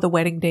before the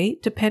wedding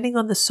date, depending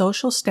on the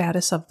social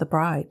status of the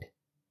bride.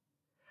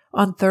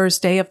 On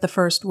Thursday of the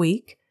first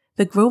week,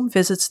 the groom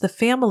visits the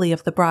family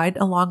of the bride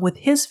along with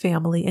his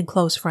family and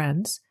close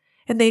friends,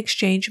 and they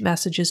exchange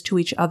messages to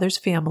each other's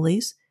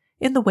families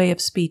in the way of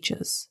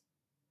speeches.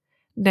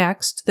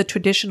 Next, the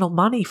traditional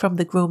money from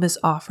the groom is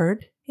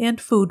offered,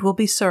 and food will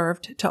be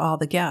served to all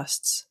the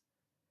guests.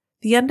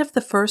 The end of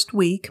the first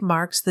week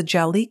marks the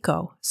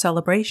Jaliko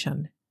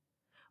celebration.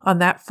 On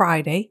that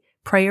Friday,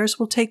 prayers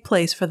will take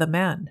place for the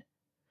men.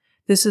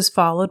 This is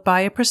followed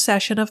by a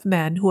procession of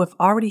men who have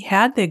already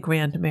had their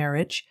grand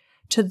marriage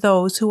to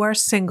those who are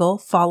single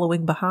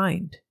following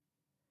behind.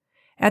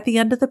 At the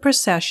end of the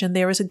procession,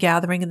 there is a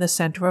gathering in the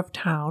center of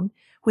town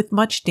with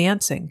much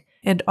dancing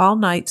and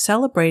all-night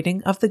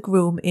celebrating of the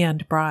groom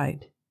and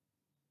bride.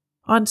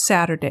 On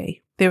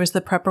Saturday, there is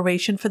the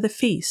preparation for the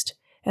feast,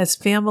 as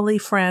family,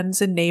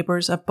 friends, and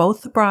neighbors of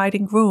both the bride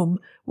and groom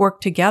work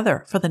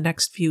together for the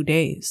next few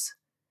days.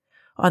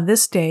 On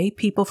this day,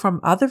 people from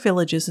other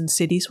villages and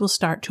cities will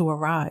start to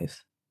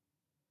arrive.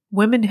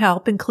 Women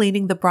help in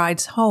cleaning the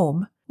bride's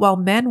home, while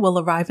men will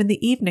arrive in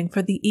the evening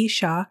for the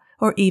Isha,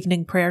 or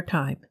evening prayer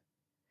time.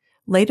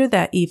 Later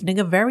that evening,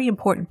 a very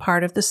important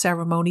part of the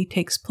ceremony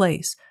takes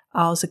place,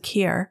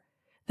 al-Zakir,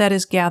 that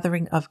is,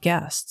 gathering of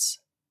guests.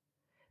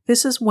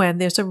 This is when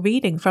there's a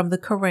reading from the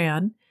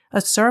Quran,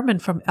 a sermon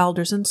from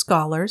elders and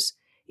scholars,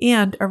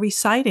 and a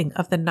reciting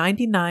of the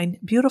 99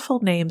 beautiful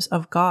names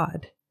of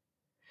God.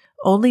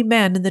 Only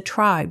men in the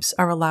tribes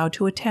are allowed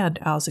to attend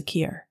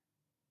al-Zakir.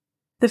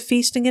 The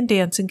feasting and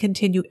dancing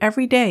continue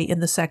every day in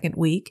the second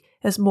week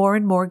as more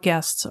and more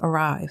guests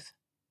arrive.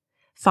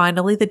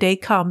 Finally, the day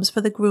comes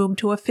for the groom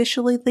to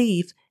officially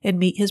leave and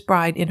meet his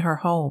bride in her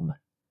home.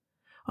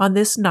 On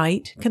this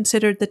night,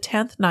 considered the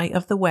 10th night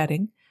of the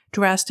wedding,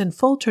 dressed in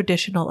full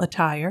traditional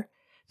attire,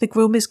 the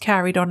groom is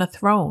carried on a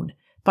throne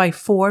by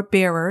 4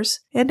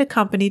 bearers and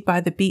accompanied by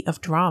the beat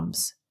of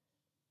drums.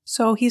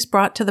 So he's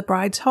brought to the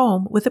bride's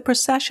home with a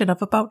procession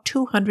of about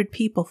 200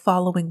 people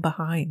following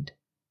behind.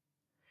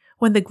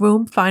 When the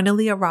groom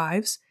finally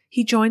arrives,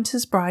 he joins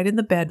his bride in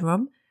the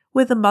bedroom,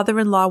 where the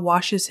mother-in-law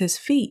washes his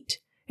feet,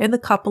 and the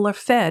couple are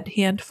fed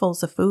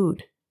handfuls of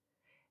food.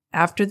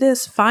 After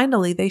this,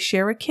 finally they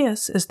share a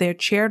kiss as they're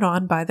cheered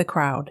on by the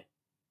crowd.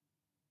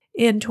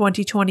 In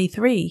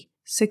 2023,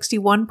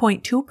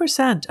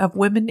 61.2% of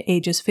women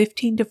ages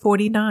 15 to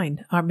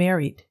 49 are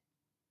married.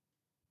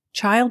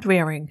 Child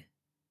rearing.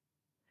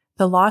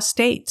 The law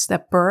states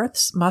that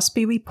births must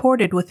be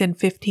reported within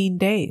 15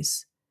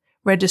 days.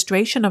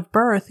 Registration of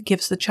birth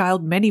gives the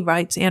child many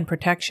rights and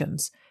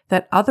protections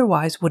that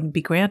otherwise wouldn't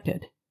be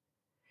granted.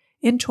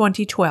 In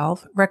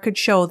 2012, records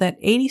show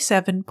that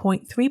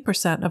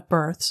 87.3% of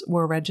births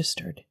were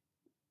registered.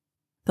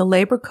 The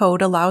Labor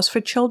Code allows for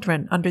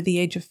children under the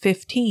age of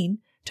 15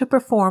 to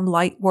perform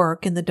light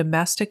work in the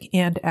domestic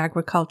and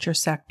agriculture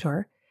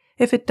sector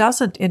if it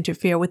doesn't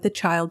interfere with the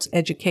child's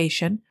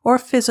education or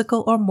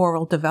physical or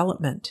moral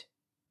development.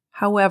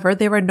 However,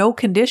 there are no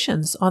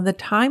conditions on the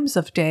times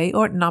of day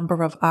or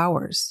number of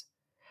hours.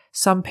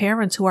 Some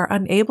parents who are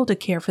unable to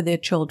care for their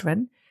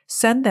children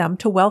send them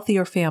to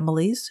wealthier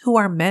families who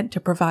are meant to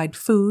provide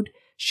food,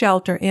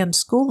 shelter, and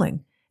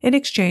schooling in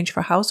exchange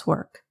for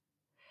housework.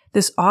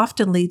 This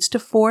often leads to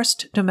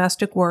forced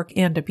domestic work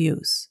and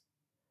abuse.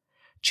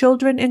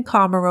 Children in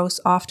Comoros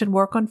often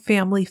work on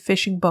family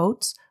fishing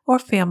boats or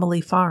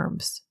family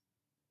farms.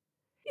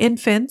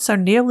 Infants are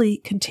nearly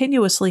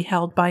continuously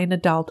held by an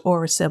adult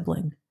or a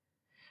sibling.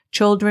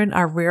 Children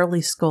are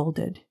rarely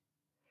scolded.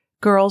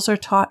 Girls are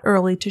taught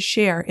early to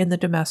share in the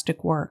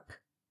domestic work.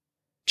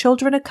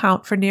 Children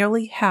account for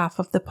nearly half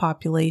of the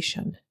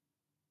population.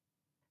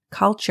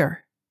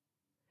 Culture.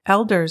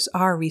 Elders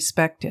are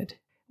respected.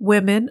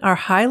 Women are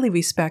highly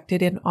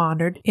respected and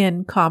honored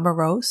in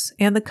Comoros,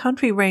 and the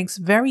country ranks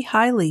very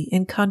highly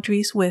in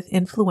countries with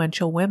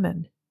influential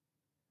women.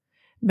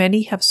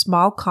 Many have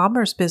small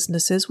commerce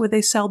businesses where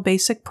they sell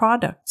basic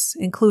products,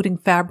 including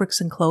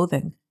fabrics and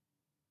clothing.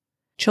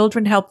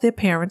 Children help their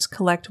parents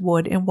collect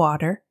wood and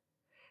water.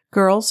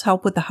 Girls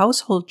help with the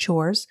household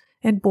chores,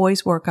 and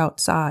boys work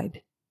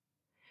outside.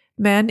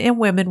 Men and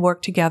women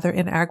work together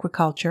in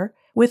agriculture,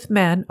 with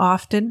men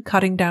often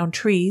cutting down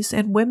trees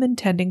and women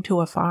tending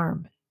to a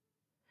farm.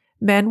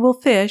 Men will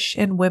fish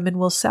and women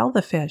will sell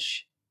the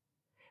fish.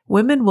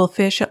 Women will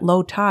fish at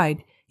low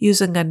tide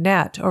using a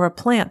net or a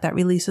plant that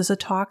releases a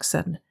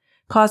toxin,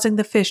 causing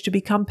the fish to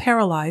become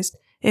paralyzed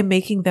and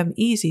making them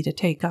easy to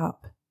take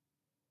up.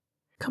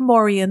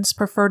 Comorians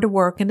prefer to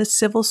work in a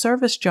civil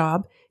service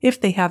job if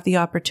they have the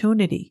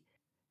opportunity,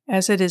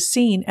 as it is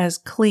seen as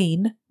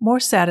clean, more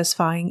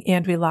satisfying,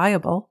 and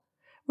reliable,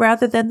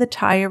 rather than the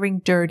tiring,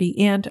 dirty,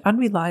 and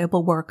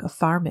unreliable work of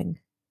farming.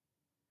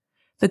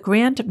 The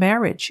grand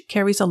marriage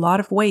carries a lot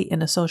of weight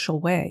in a social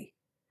way.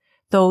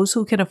 Those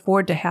who can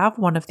afford to have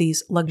one of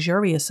these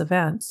luxurious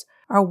events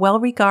are well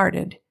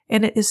regarded,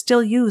 and it is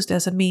still used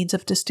as a means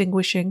of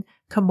distinguishing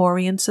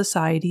Comorian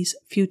society's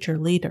future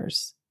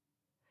leaders.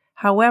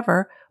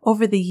 However,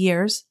 over the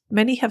years,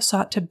 many have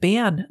sought to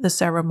ban the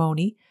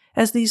ceremony,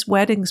 as these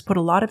weddings put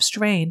a lot of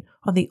strain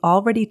on the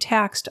already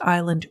taxed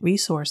island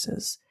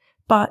resources,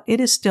 but it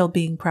is still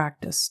being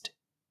practiced.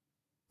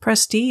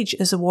 Prestige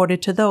is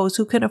awarded to those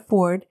who can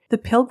afford the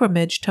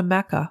pilgrimage to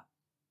Mecca.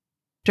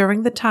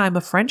 During the time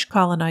of French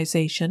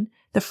colonization,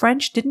 the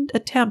French didn't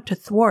attempt to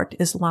thwart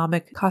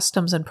Islamic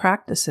customs and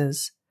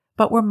practices,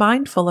 but were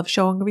mindful of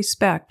showing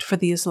respect for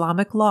the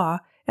Islamic law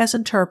as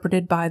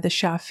interpreted by the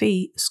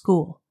Shafi'i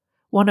school,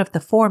 one of the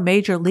 4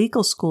 major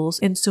legal schools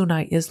in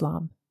Sunni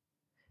Islam.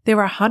 There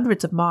are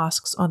hundreds of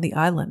mosques on the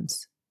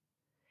islands.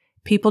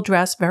 People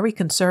dress very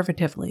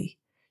conservatively.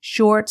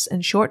 Shorts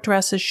and short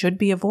dresses should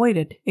be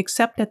avoided,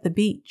 except at the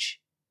beach.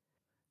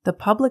 The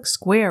public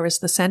square is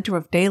the center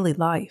of daily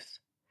life.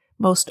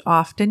 Most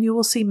often you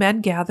will see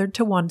men gathered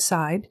to one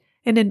side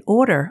in an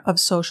order of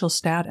social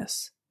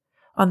status.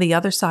 On the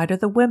other side are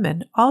the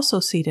women, also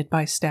seated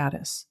by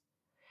status.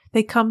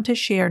 They come to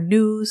share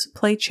news,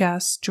 play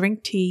chess,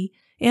 drink tea,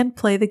 and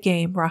play the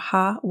game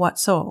Raha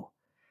Watso.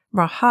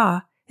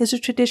 Raha is a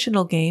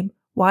traditional game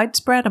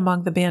widespread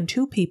among the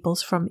Bantu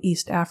peoples from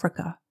East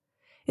Africa.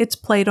 It's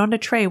played on a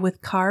tray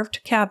with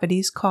carved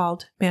cavities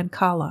called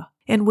mancala,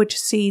 in which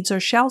seeds or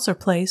shells are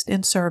placed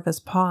and serve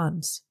as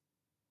pawns.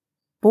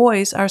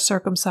 Boys are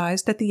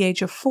circumcised at the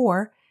age of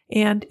 4,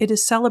 and it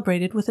is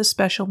celebrated with a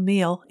special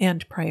meal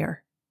and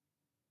prayer.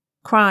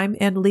 Crime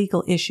and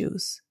legal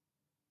issues.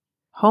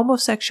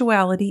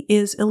 Homosexuality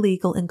is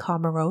illegal in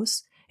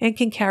Comoros and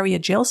can carry a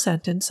jail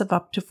sentence of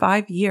up to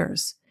 5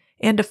 years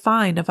and a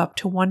fine of up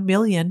to 1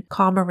 million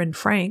Comoran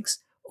francs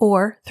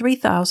or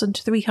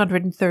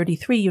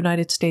 3,333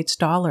 United States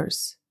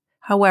dollars.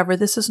 However,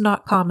 this is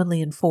not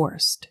commonly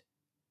enforced.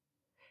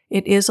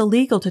 It is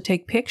illegal to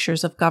take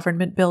pictures of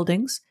government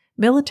buildings,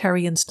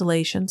 military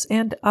installations,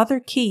 and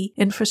other key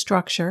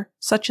infrastructure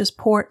such as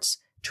ports,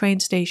 train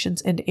stations,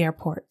 and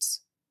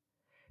airports.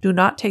 Do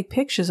not take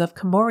pictures of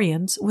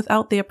Comorians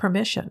without their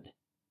permission.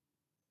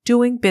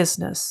 Doing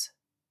business.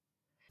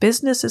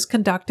 Business is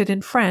conducted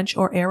in French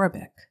or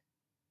Arabic.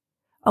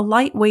 A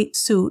lightweight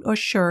suit or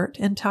shirt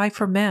and tie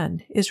for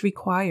men is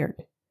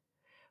required.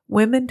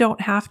 Women don't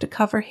have to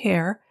cover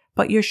hair,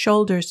 but your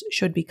shoulders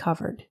should be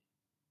covered.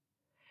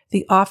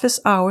 The office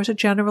hours are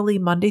generally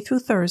Monday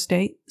through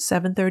Thursday,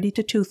 7:30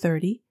 to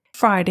 2:30,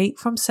 Friday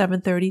from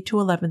 7:30 to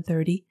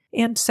 11:30,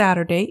 and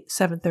Saturday,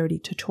 7:30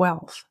 to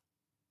 12.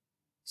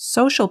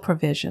 Social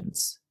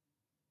provisions.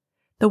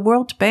 The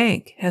World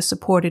Bank has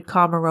supported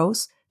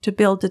Comoros to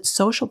build its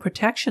social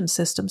protection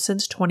system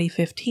since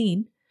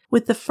 2015,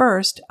 with the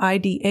first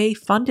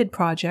IDA-funded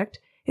project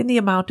in the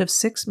amount of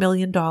 $6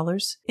 million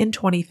in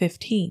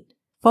 2015,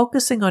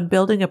 focusing on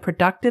building a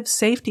productive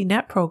safety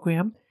net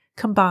program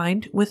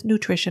combined with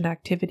nutrition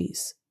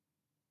activities.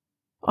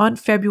 On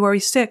February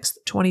 6,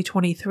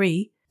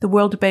 2023, the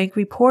World Bank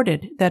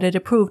reported that it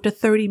approved a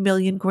 $30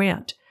 million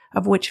grant,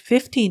 of which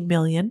 $15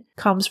 million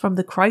comes from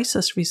the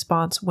crisis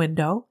response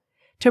window,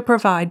 to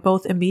provide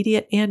both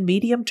immediate and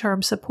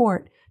medium-term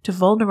support to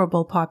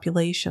vulnerable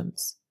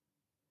populations.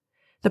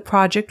 The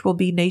project will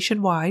be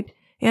nationwide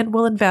and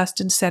will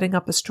invest in setting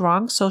up a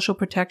strong social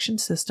protection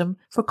system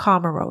for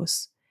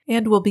Comoros,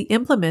 and will be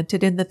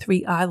implemented in the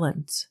 3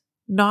 islands,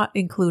 not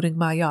including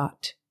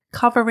Mayotte,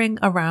 covering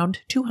around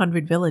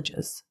 200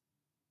 villages.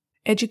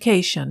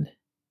 Education.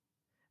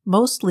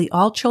 Mostly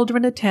all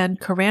children attend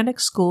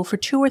Quranic school for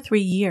 2 or 3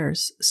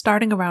 years,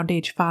 starting around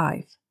age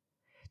 5.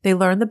 They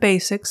learn the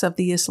basics of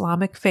the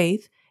Islamic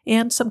faith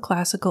and some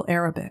classical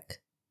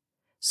Arabic.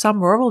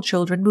 Some rural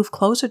children move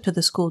closer to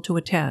the school to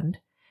attend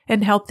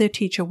and help their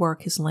teacher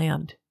work his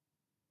land.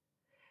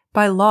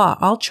 By law,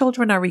 all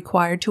children are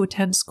required to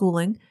attend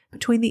schooling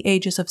between the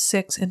ages of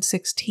 6 and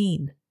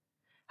 16.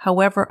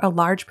 However, a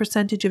large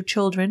percentage of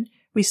children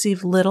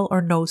receive little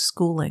or no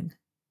schooling.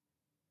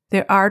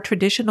 There are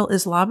traditional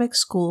Islamic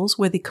schools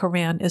where the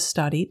Quran is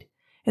studied,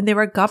 and there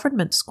are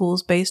government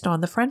schools based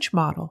on the French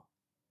model.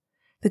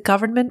 The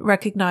government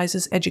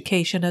recognizes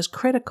education as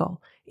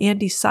critical and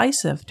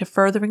decisive to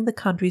furthering the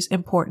country's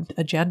important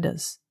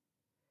agendas.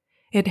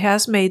 It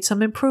has made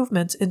some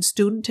improvements in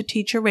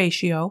student-to-teacher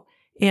ratio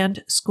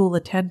and school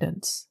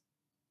attendance.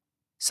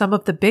 Some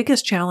of the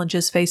biggest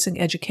challenges facing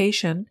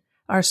education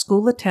are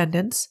school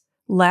attendance,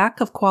 lack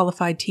of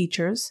qualified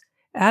teachers,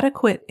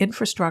 adequate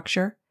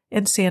infrastructure,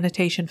 and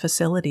sanitation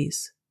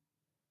facilities.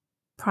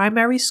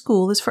 Primary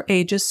school is for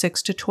ages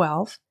 6 to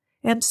 12,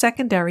 and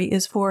secondary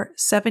is for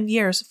 7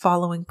 years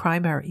following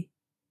primary.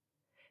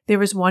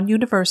 There is one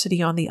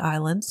university on the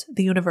islands,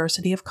 the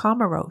University of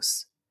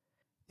Comoros.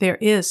 There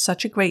is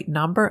such a great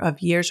number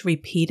of years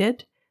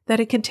repeated that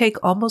it can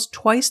take almost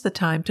twice the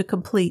time to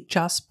complete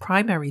just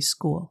primary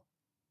school.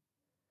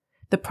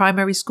 The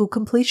primary school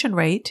completion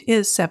rate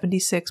is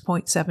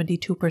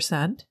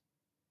 76.72%.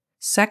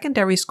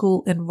 Secondary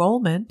school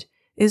enrollment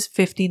is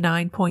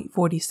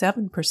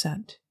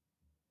 59.47%.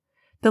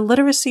 The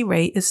literacy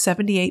rate is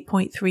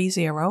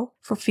 78.30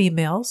 for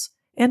females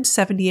and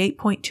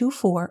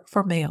 78.24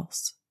 for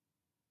males.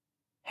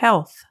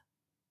 Health.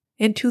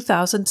 In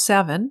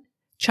 2007,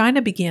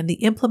 China began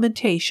the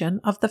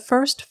implementation of the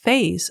first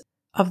phase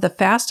of the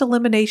Fast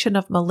Elimination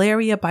of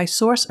Malaria by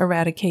Source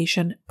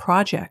Eradication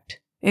project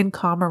in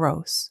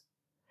Comoros.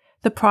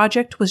 The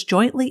project was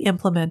jointly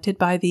implemented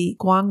by the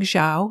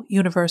Guangzhou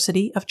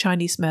University of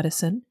Chinese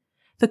Medicine,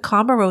 the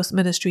Comoros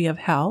Ministry of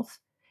Health,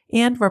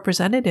 and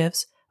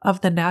representatives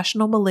of the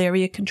National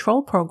Malaria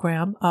Control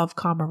Program of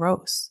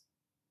Comoros.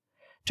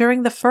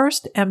 During the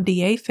first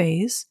MDA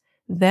phase,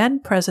 then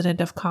President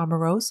of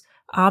Comoros,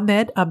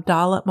 Ahmed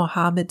Abdallah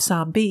Mohamed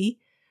Sambi,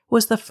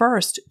 was the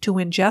first to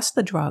ingest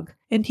the drug,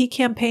 and he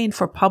campaigned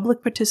for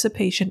public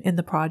participation in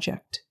the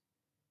project.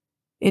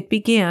 It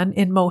began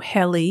in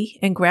Moheli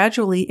and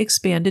gradually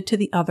expanded to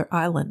the other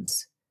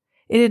islands.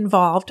 It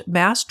involved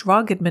mass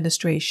drug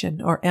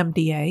administration, or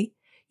MDA,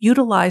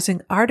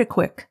 utilizing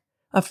Artequic,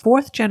 a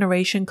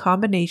fourth-generation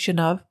combination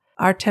of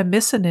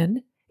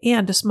artemisinin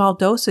and a small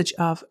dosage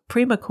of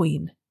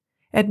primaquine,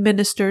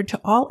 administered to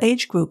all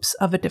age groups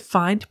of a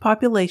defined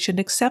population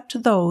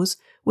except those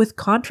with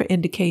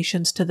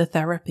contraindications to the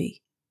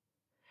therapy.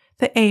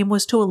 The aim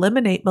was to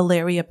eliminate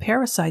malaria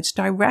parasites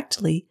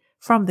directly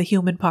from the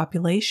human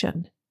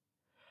population.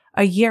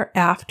 A year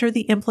after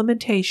the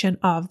implementation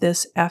of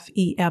this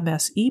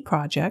FEMSE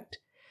project,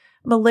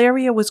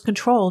 malaria was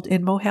controlled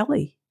in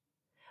Moheli.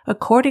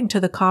 According to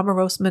the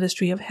Comoros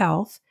Ministry of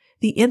Health,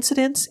 the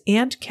incidence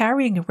and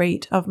carrying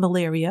rate of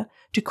malaria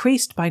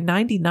decreased by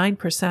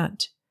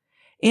 99%,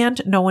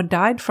 and no one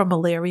died from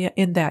malaria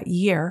in that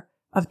year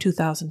of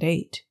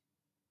 2008.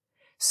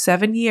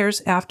 7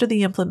 years after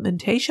the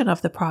implementation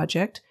of the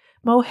project,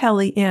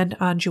 Moheli and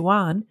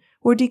Anjouan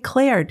were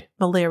declared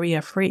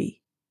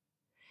malaria-free.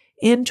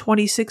 In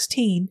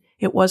 2016,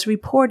 it was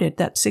reported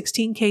that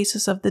 16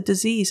 cases of the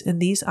disease in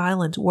these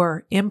islands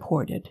were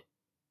imported.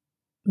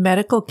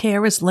 Medical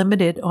care is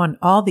limited on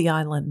all the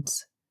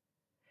islands.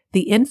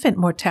 The infant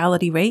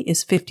mortality rate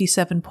is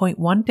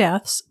 57.1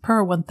 deaths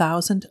per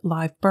 1,000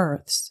 live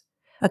births,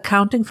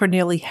 accounting for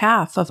nearly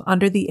half of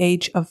under the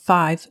age of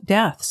 5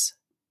 deaths.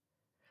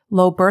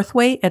 Low birth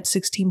weight at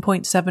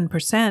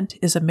 16.7%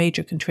 is a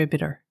major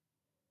contributor.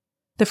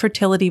 The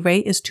fertility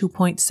rate is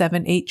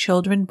 2.78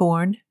 children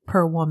born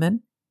per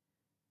woman.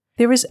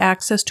 There is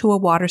access to a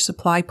water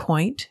supply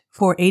point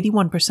for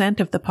 81%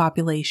 of the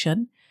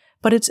population,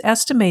 but it's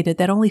estimated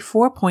that only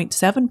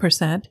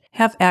 4.7%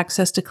 have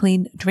access to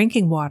clean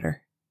drinking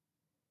water.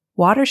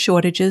 Water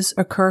shortages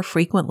occur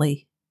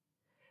frequently.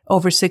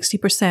 Over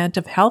 60%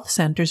 of health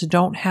centers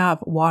don't have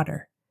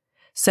water.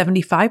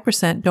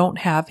 75% don't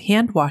have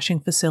hand-washing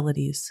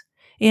facilities,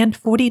 and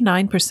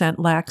 49%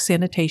 lack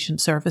sanitation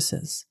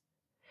services.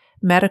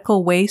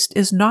 Medical waste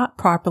is not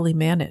properly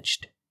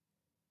managed.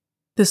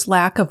 This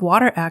lack of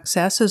water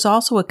access is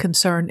also a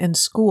concern in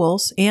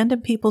schools and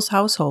in people's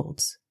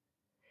households.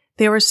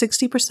 There are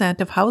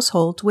 60% of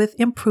households with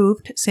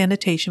improved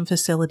sanitation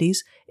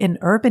facilities in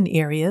urban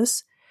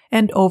areas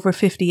and over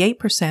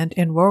 58%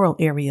 in rural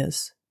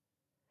areas.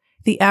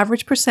 The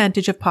average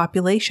percentage of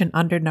population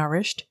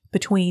undernourished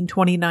between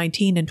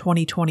 2019 and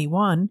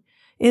 2021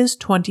 is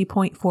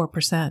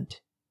 20.4%.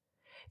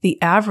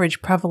 The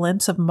average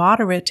prevalence of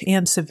moderate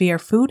and severe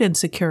food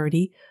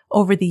insecurity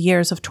over the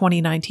years of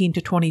 2019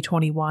 to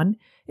 2021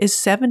 is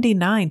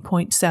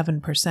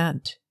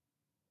 79.7%.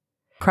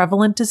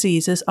 Prevalent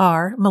diseases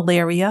are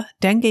malaria,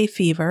 dengue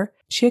fever,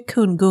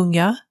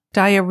 chikungunya,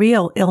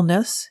 diarrheal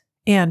illness,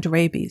 and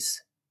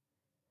rabies.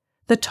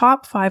 The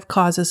top 5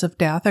 causes of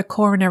death are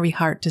coronary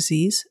heart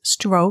disease,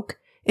 stroke,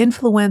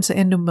 influenza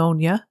and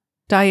pneumonia,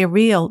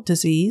 diarrheal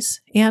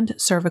disease, and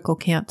cervical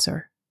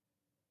cancer.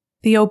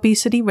 The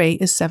obesity rate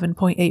is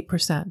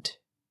 7.8%.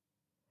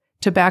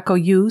 Tobacco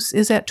use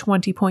is at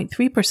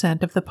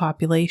 20.3% of the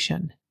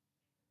population.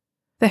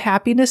 The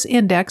happiness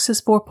index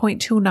is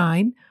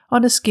 4.29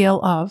 on a scale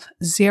of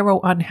 0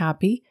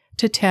 unhappy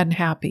to 10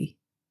 happy.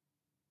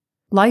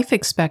 Life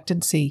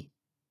expectancy.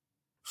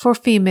 For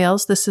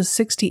females, this is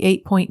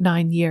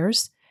 68.9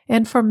 years,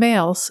 and for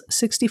males,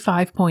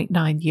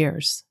 65.9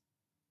 years.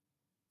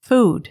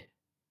 Food.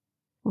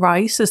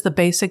 Rice is the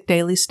basic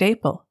daily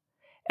staple.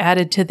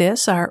 Added to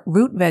this are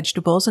root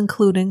vegetables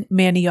including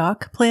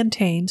manioc,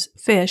 plantains,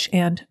 fish,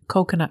 and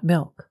coconut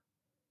milk.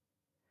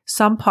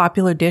 Some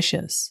popular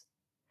dishes.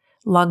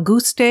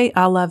 Langoustine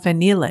à la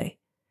vanille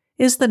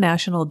is the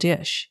national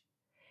dish.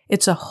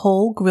 It's a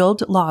whole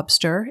grilled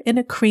lobster in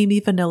a creamy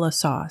vanilla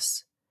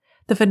sauce.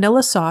 The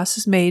vanilla sauce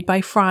is made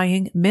by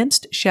frying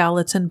minced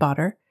shallots in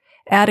butter,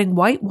 adding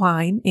white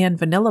wine and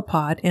vanilla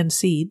pod and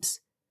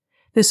seeds.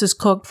 This is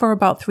cooked for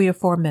about 3 or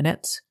 4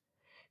 minutes.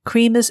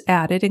 Cream is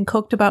added and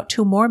cooked about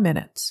 2 more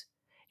minutes.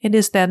 It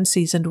is then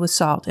seasoned with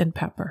salt and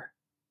pepper.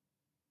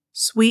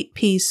 Sweet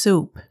pea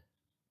soup.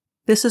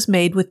 This is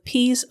made with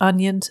peas,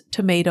 onions,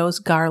 tomatoes,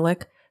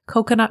 garlic,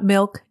 coconut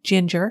milk,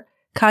 ginger,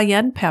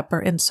 cayenne pepper,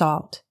 and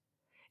salt,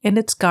 and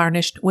it's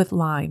garnished with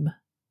lime.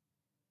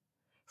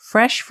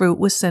 fresh fruit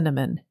with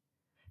cinnamon.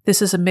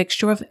 This is a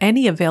mixture of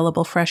any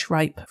available fresh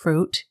ripe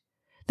fruit.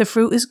 The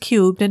fruit is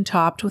cubed and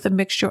topped with a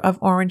mixture of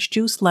orange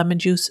juice, lemon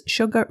juice,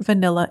 sugar,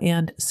 vanilla,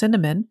 and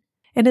cinnamon,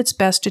 and it's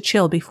best to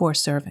chill before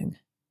serving.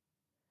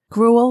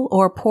 Gruel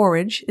or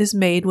porridge is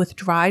made with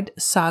dried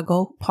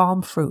sago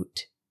palm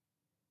fruit.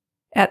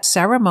 At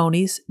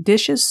ceremonies,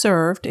 dishes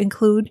served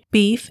include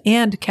beef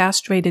and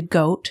castrated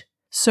goat,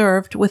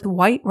 served with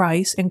white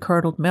rice and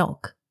curdled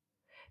milk.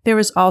 There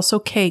is also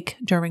cake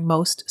during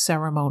most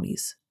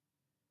ceremonies.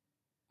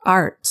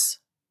 Arts.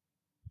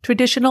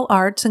 Traditional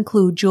arts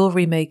include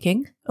jewelry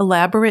making,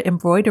 elaborate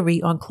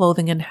embroidery on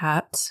clothing and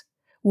hats,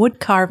 wood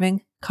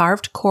carving,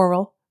 carved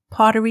coral,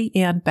 pottery,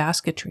 and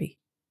basketry.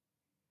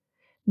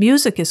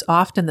 Music is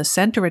often the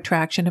center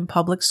attraction in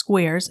public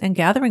squares and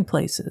gathering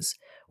places,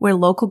 where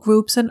local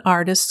groups and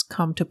artists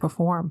come to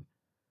perform.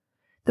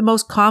 The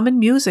most common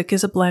music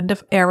is a blend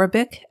of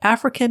Arabic,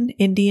 African,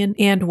 Indian,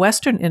 and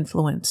Western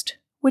influenced,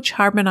 which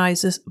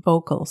harmonizes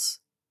vocals.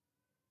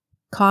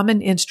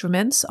 Common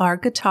instruments are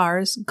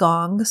guitars,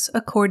 gongs,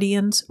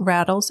 accordions,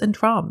 rattles, and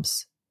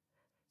drums.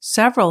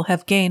 Several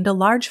have gained a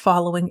large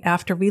following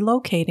after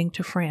relocating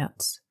to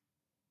France.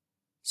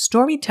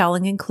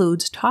 Storytelling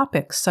includes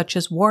topics such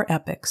as war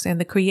epics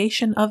and the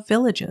creation of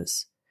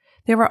villages.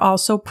 There are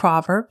also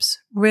proverbs,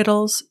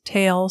 riddles,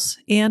 tales,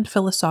 and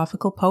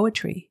philosophical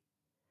poetry.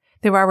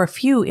 There are a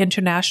few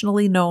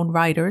internationally known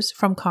writers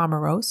from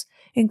Comoros,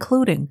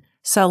 including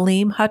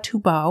Salim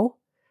Hatoubou,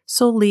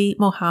 Soli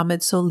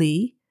Mohammed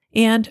Soli,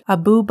 and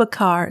Abu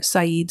Bakr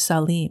Said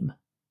Salim.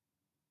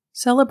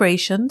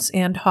 Celebrations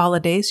and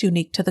holidays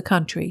unique to the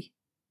country.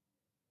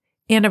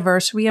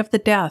 Anniversary of the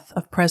death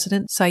of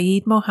President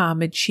Saeed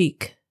Mohammed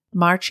Sheikh,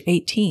 March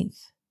 18th.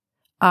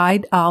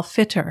 Eid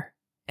al-Fitr,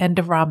 end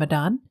of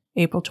Ramadan,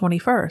 April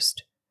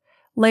 21st.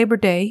 Labor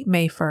Day,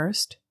 May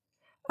 1st.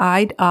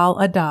 Eid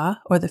al-Adha,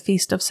 or the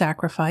Feast of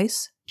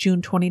Sacrifice,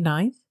 June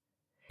 29th.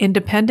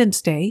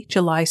 Independence Day,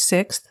 July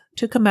 6th,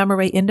 to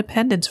commemorate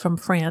independence from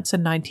France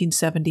in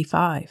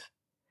 1975.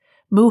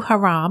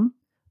 Muharram,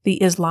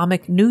 the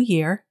Islamic New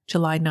Year,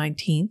 July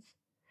 19th.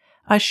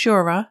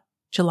 Ashura,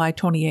 July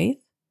 28th.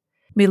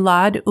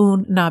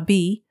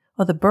 Milad-un-Nabi,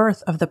 or the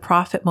birth of the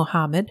Prophet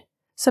Muhammad,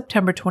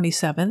 September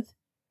 27th.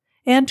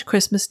 And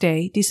Christmas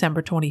Day,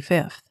 December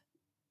 25th.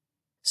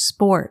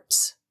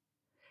 Sports.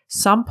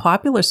 Some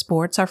popular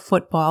sports are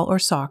football or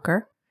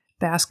soccer,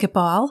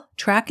 basketball,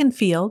 track and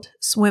field,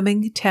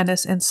 swimming,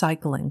 tennis, and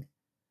cycling.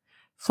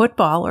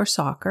 Football or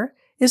soccer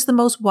is the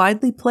most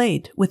widely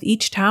played, with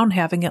each town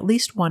having at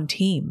least one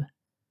team.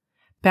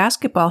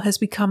 Basketball has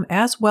become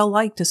as well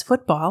liked as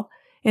football,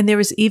 and there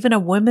is even a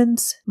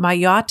women's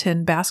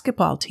Mayotte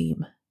basketball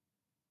team.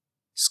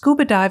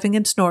 Scuba diving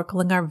and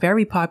snorkeling are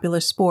very popular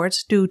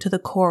sports due to the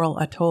coral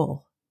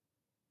atoll.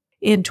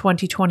 In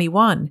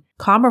 2021,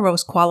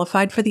 Comoros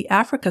qualified for the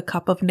Africa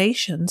Cup of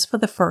Nations for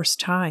the first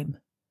time.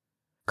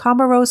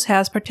 Comoros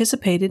has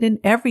participated in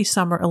every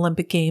Summer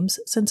Olympic Games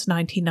since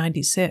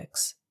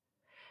 1996.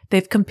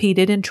 They've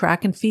competed in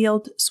track and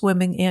field,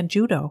 swimming, and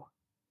judo.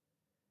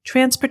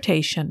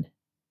 Transportation.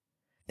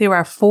 There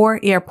are 4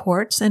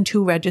 airports and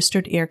 2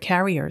 registered air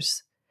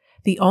carriers.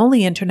 The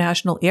only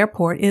international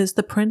airport is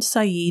the Prince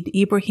Said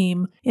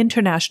Ibrahim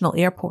International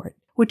Airport,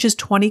 which is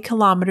 20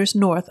 kilometers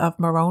north of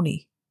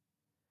Moroni.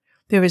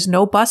 There is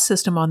no bus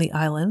system on the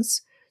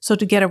islands, so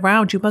to get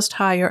around you must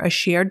hire a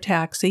shared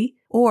taxi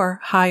or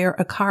hire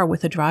a car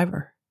with a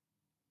driver.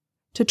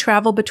 To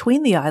travel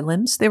between the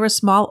islands, there are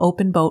small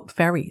open boat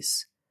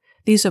ferries.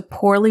 These are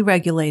poorly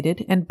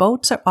regulated, and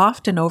boats are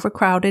often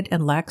overcrowded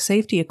and lack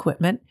safety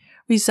equipment,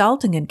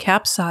 resulting in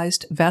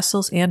capsized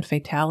vessels and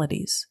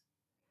fatalities.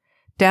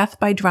 Death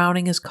by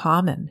drowning is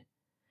common.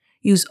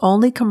 Use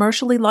only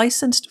commercially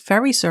licensed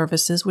ferry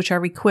services which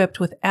are equipped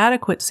with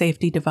adequate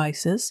safety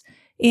devices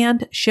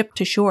and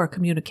ship-to-shore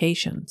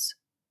communications.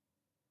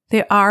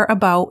 There are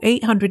about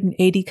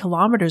 880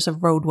 kilometers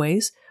of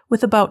roadways,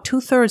 with about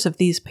 2/3 of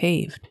these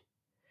paved.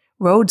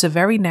 Roads are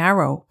very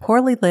narrow,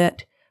 poorly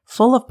lit,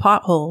 full of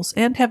potholes,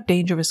 and have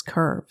dangerous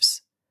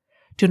curves.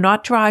 Do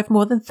not drive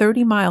more than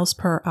 30 miles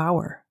per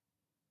hour.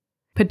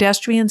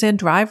 Pedestrians and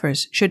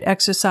drivers should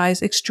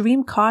exercise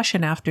extreme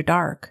caution after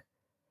dark.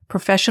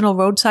 Professional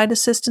roadside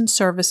assistance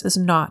service is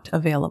not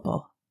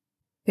available.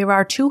 There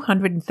are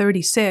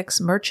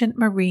 236 merchant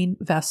marine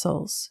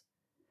vessels.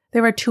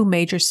 There are 2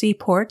 major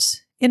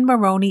seaports, in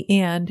Moroni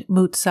and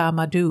Mutsa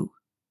Madu.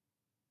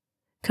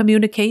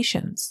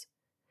 Communications.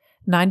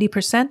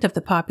 90% of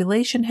the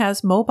population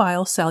has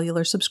mobile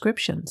cellular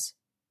subscriptions.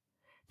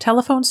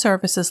 Telephone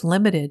service is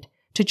limited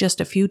to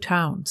just a few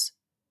towns.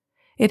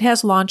 It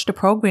has launched a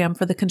program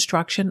for the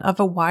construction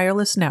of a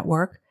wireless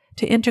network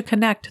to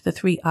interconnect the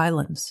 3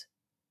 islands.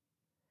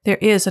 There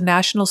is a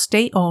national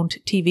state-owned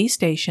TV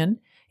station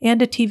and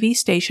a TV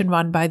station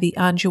run by the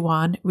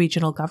Anjouan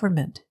regional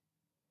government.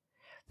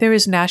 There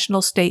is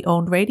national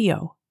state-owned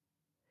radio.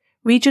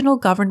 Regional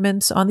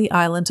governments on the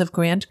islands of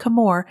Grand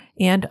Comore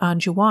and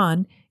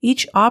Anjouan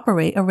each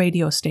operate a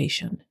radio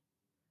station.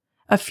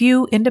 A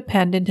few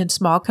independent and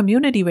small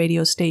community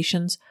radio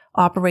stations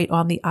operate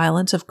on the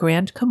islands of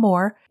Grand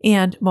Comore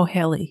and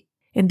Moheli,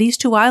 and these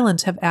two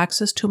islands have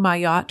access to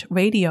Mayotte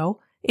radio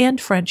and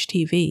French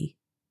TV.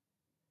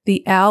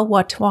 The Al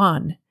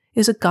Watan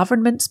is a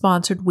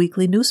government-sponsored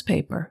weekly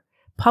newspaper,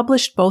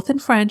 published both in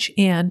French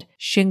and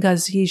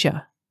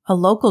Shingazija, a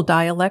local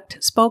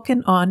dialect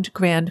spoken on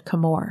Grand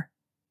Comore.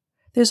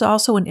 There's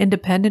also an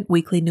independent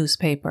weekly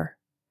newspaper.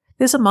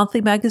 There's a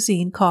monthly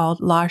magazine called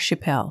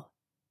L'Archipel.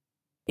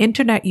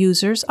 Internet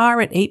users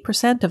are at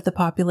 8% of the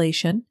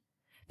population.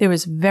 There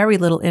is very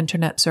little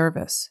internet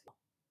service.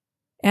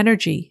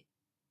 Energy.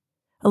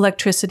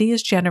 Electricity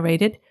is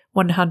generated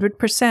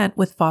 100%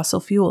 with fossil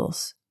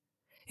fuels.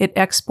 It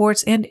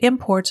exports and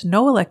imports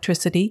no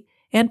electricity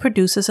and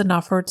produces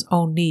enough for its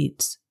own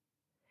needs.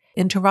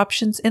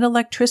 Interruptions in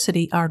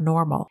electricity are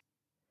normal.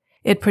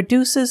 It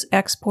produces,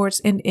 exports,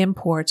 and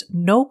imports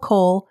no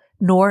coal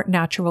nor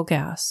natural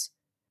gas.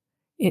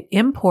 It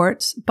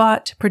imports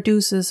but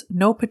produces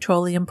no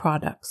petroleum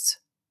products.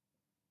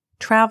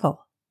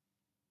 Travel.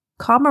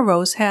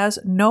 Comoros has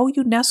no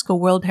UNESCO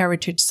World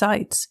Heritage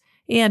Sites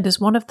and is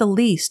one of the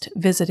least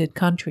visited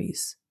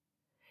countries.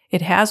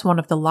 It has one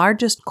of the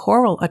largest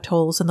coral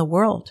atolls in the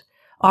world,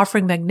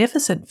 offering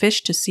magnificent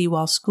fish to see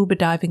while scuba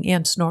diving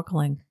and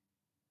snorkeling.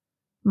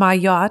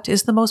 Mayotte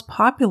is the most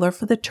popular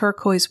for the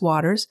turquoise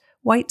waters,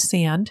 white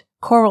sand,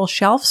 coral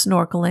shelf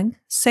snorkeling,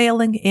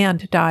 sailing,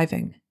 and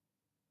diving.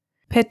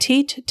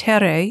 Petite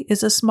Terre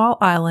is a small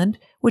island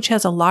which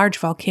has a large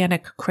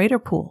volcanic crater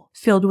pool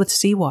filled with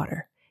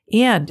seawater,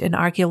 and an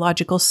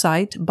archaeological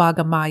site,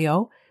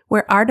 Bagamayo,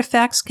 where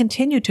artifacts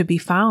continue to be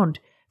found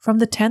from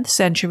the 10th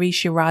century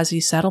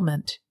Shirazi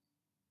settlement.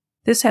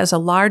 This has a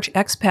large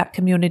expat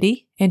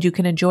community, and you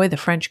can enjoy the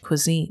French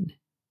cuisine.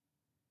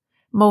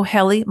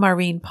 Moheli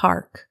Marine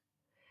Park.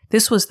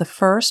 This was the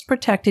first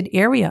protected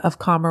area of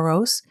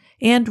Comoros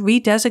and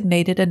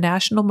redesignated a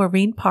national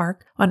marine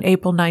park on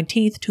April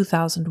 19,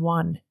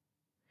 2001.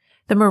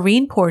 The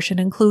marine portion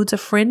includes a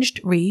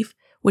fringed reef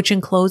which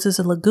encloses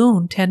a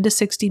lagoon 10 to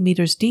 60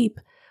 meters deep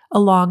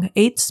along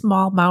 8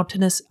 small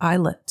mountainous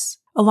islets,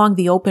 along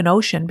the open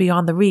ocean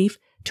beyond the reef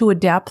to a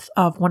depth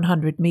of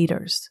 100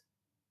 meters.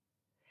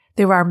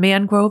 There are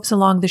mangroves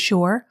along the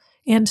shore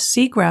and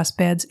seagrass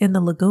beds in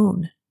the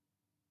lagoon.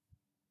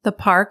 The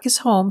park is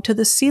home to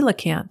the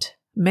coelacanth,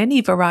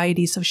 many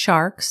varieties of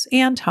sharks,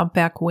 and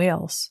humpback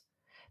whales.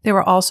 There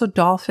are also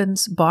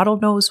dolphins,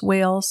 bottlenose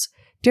whales,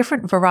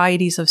 different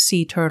varieties of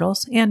sea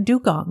turtles, and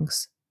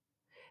dugongs.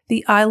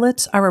 The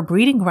islets are a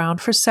breeding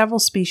ground for several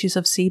species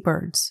of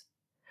seabirds.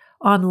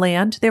 On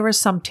land, there are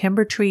some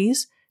timber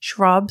trees,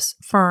 shrubs,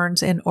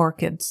 ferns, and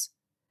orchids.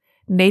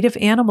 Native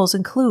animals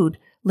include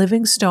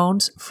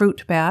Livingstone's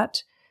fruit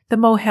bat, the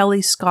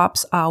Moheli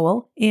scops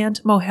owl,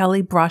 and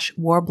Moheli brush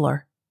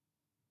warbler.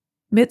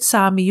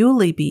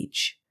 Mitsamiuli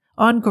Beach,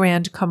 on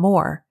Grand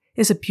Comore,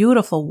 is a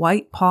beautiful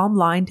white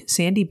palm-lined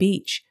sandy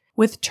beach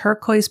with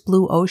turquoise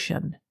blue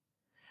ocean.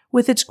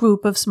 With its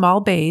group of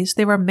small bays,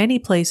 there are many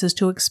places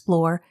to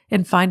explore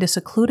and find a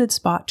secluded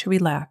spot to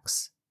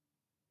relax.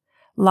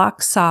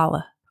 Lac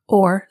Sale,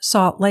 or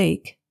Salt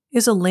Lake,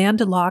 is a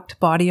landlocked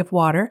body of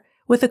water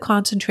with a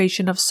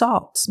concentration of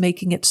salts,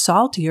 making it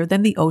saltier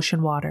than the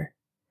ocean water.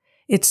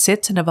 It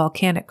sits in a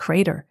volcanic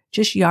crater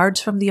just yards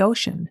from the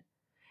ocean.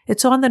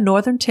 It's on the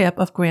northern tip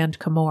of Grand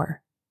Comore.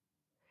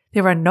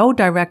 There are no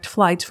direct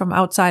flights from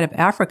outside of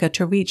Africa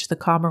to reach the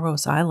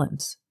Comoros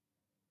Islands.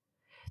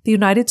 The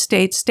United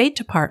States State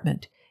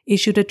Department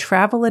issued a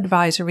travel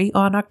advisory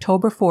on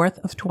October 4th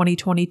of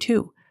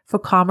 2022 for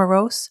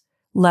Comoros,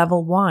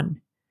 Level 1.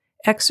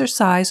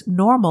 Exercise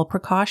normal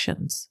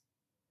precautions.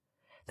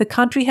 The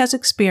country has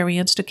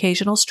experienced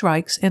occasional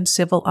strikes and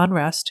civil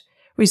unrest,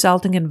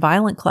 resulting in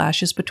violent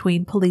clashes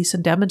between police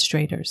and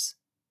demonstrators.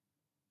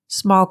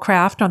 Small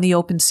craft on the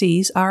open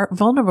seas are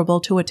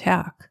vulnerable to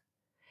attack.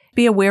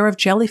 Be aware of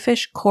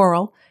jellyfish,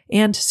 coral,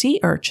 and sea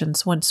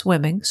urchins when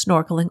swimming,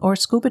 snorkeling, or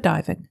scuba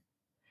diving.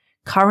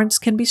 Currents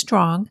can be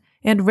strong,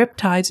 and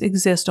riptides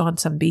exist on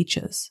some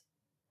beaches.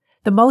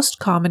 The most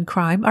common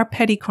crime are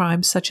petty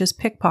crimes such as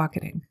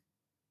pickpocketing.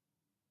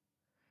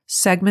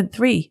 Segment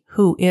 3.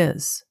 Who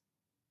is?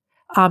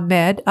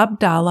 Ahmed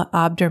Abdallah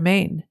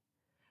Abderrahmane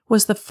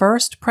was the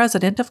first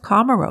president of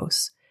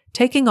Comoros,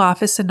 taking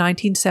office in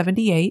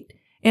 1978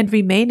 and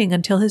remaining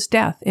until his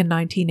death in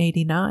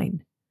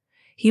 1989.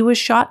 He was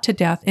shot to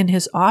death in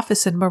his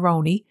office in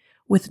Moroni,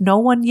 with no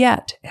one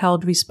yet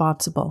held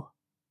responsible.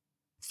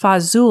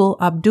 Fazul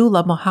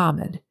Abdullah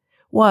Mohammed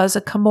was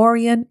a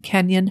Comorian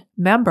Kenyan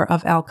member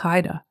of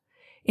al-Qaeda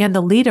and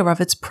the leader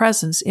of its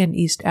presence in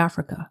East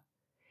Africa.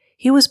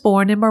 He was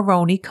born in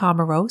Moroni,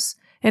 Comoros,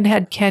 and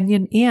had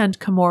Kenyan and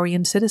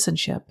Comorian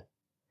citizenship.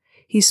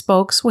 He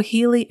spoke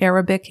Swahili,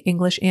 Arabic,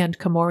 English, and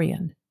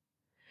Comorian.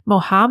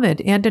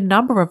 Mohammed and a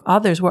number of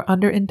others were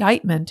under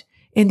indictment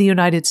in the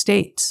United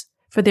States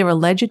for their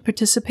alleged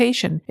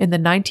participation in the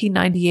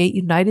 1998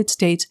 United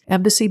States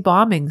Embassy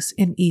bombings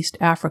in East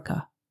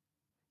Africa.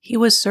 He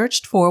was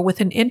searched for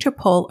with an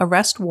Interpol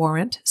arrest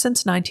warrant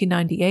since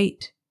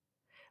 1998.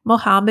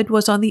 Mohammed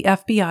was on the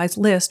FBI's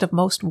list of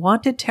most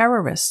wanted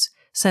terrorists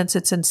since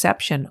its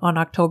inception on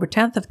October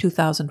 10th of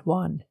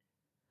 2001.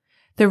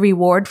 The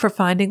reward for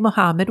finding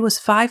Mohammed was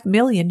 $5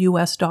 million.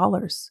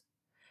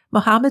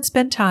 Mohammed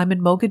spent time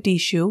in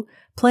Mogadishu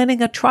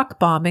planning a truck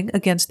bombing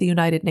against the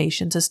United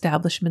Nations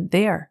establishment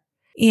there,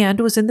 and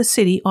was in the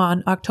city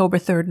on October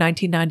 3,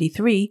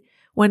 1993,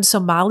 when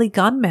Somali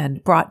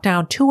gunmen brought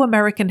down 2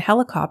 American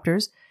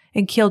helicopters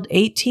and killed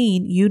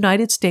 18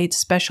 United States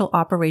Special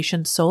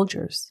Operations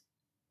soldiers.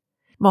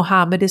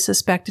 Mohammed is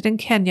suspected in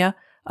Kenya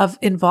of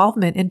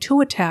involvement in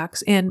 2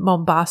 attacks in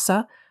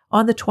Mombasa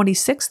on the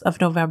 26th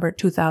of November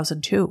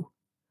 2002.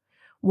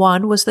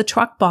 One was the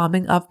truck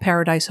bombing of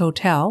Paradise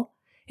Hotel,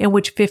 in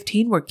which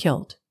 15 were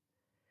killed.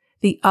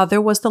 The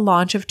other was the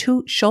launch of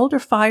 2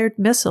 shoulder-fired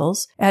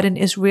missiles at an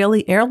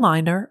Israeli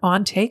airliner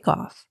on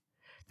takeoff.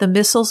 The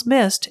missiles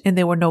missed and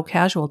there were no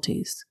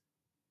casualties.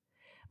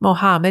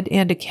 Mohammed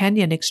and a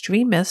Kenyan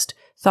extremist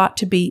thought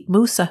to be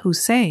Musa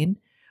Hussein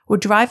were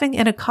driving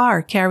in a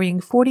car carrying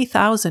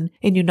 $40,000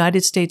 in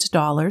United States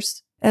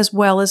dollars, as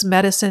well as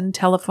medicine,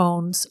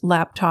 telephones,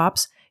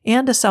 laptops,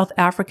 and a South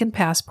African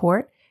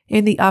passport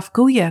in the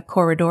Afguya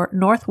corridor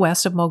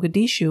northwest of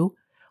Mogadishu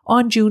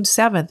on June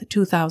 7,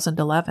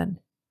 2011.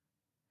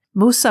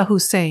 Musa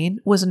Hussein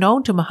was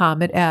known to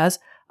Mohammed as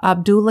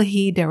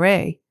Abdullahi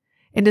Dere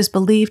and is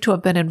believed to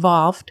have been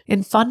involved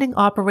in funding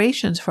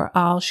operations for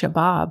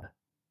al-Shabaab.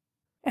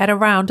 At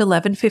around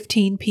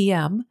 11:15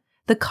 p.m.,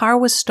 the car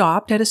was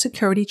stopped at a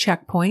security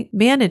checkpoint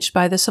managed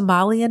by the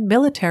Somalian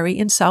military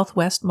in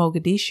southwest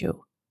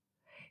Mogadishu.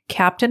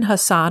 Captain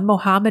Hassan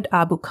Mohammed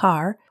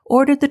Abukar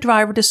ordered the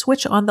driver to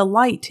switch on the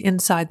light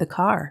inside the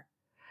car.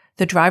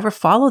 The driver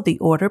followed the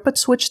order but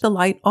switched the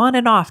light on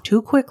and off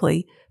too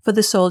quickly for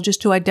the soldiers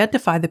to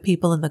identify the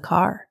people in the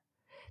car.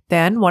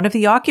 Then one of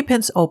the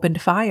occupants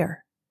opened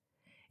fire.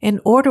 An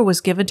order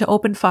was given to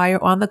open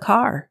fire on the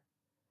car.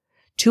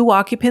 2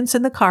 occupants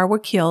in the car were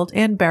killed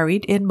and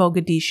buried in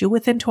Mogadishu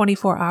within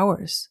 24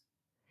 hours.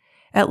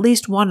 At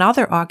least 1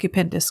 other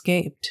occupant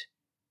escaped.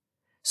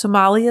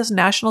 Somalia's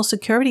National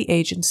Security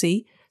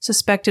Agency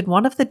suspected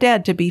one of the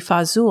dead to be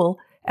Fazul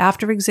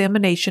after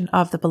examination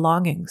of the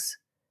belongings.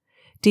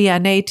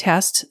 DNA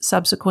tests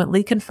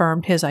subsequently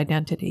confirmed his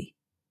identity.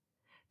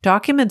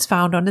 Documents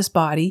found on his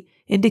body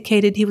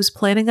indicated he was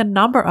planning a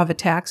number of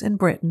attacks in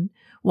Britain,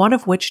 one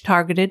of which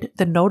targeted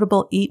the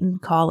notable Eton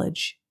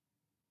College.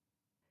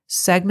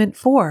 Segment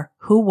 4.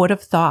 Who Would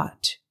Have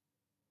Thought?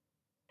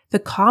 The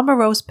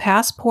Comoros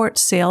passport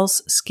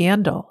sales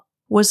scandal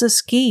was a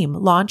scheme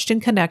launched in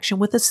connection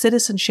with a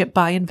citizenship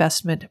by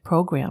investment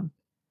program.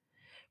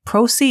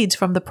 Proceeds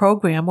from the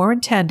program were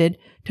intended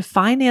to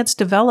finance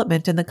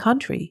development in the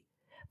country,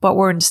 but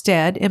were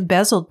instead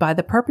embezzled by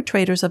the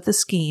perpetrators of the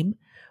scheme,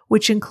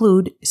 which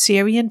include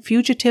Syrian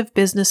fugitive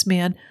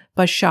businessman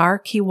Bashar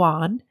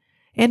Kiwan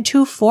and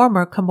 2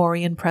 former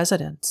Comorian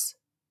presidents.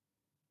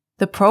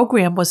 The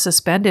program was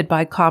suspended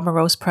by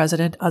Comoros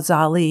President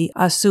Azali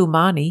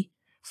Assoumani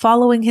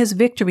following his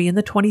victory in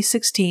the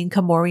 2016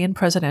 Comorian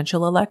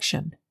presidential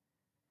election.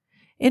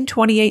 In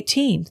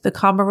 2018, the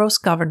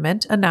Comoros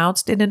government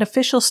announced in an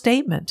official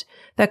statement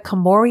that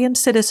Comorian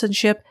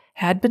citizenship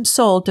had been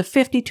sold to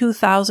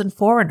 52,000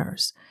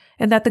 foreigners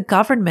and that the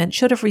government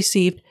should have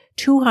received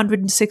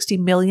 $260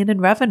 million in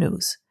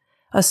revenues,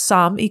 a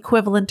sum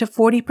equivalent to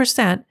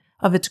 40%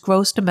 of its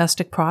gross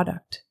domestic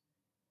product.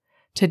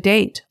 To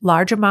date,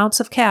 large amounts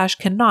of cash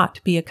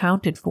cannot be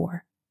accounted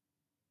for.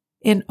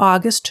 In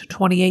August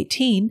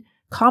 2018,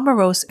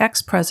 Comoros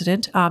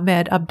ex-president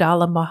Ahmed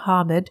Abdallah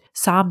Mohamed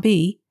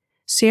Sambi,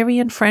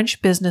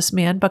 Syrian-French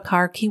businessman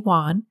Bakar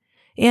Kiwan,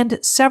 and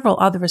several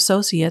other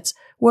associates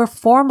were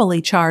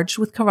formally charged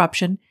with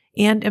corruption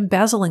and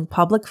embezzling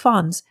public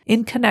funds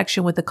in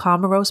connection with the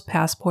Comoros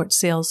passport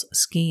sales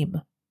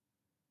scheme.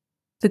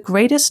 The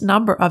greatest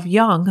number of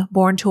young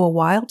born to a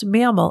wild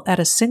mammal at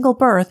a single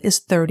birth is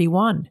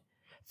 31,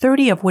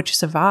 30 of which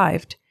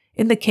survived,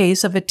 in the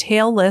case of a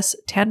tailless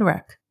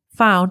tenrec,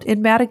 found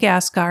in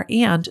Madagascar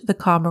and the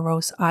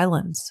Comoros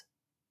Islands.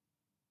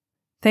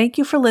 Thank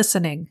you for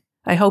listening.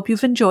 I hope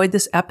you've enjoyed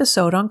this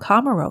episode on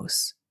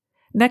Comoros.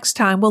 Next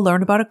time we'll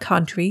learn about a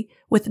country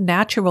with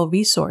natural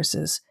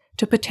resources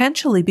to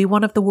potentially be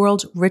one of the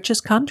world's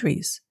richest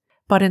countries,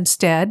 but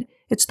instead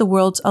it's the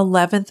world's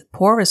 11th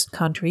poorest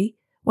country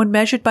when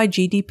measured by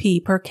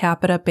GDP per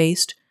capita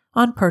based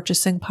on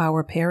purchasing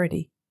power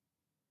parity.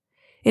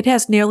 It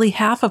has nearly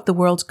half of the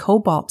world's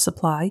cobalt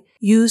supply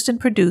used in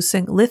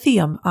producing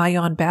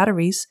lithium-ion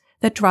batteries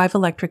that drive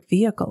electric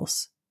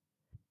vehicles.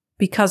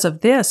 Because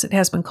of this, it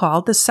has been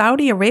called the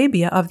Saudi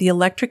Arabia of the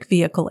electric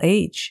vehicle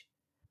age.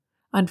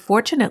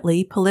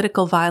 Unfortunately,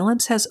 political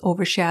violence has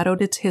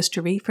overshadowed its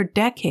history for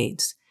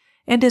decades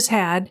and has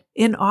had,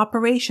 in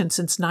operation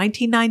since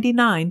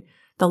 1999,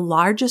 the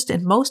largest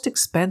and most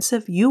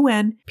expensive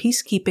UN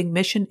peacekeeping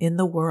mission in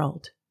the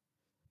world.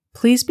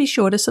 Please be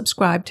sure to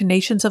subscribe to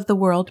Nations of the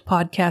World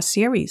podcast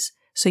series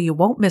so you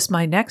won't miss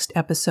my next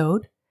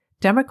episode,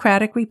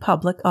 Democratic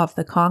Republic of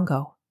the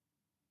Congo.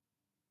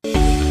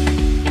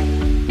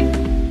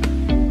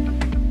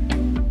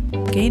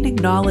 Gaining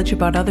knowledge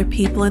about other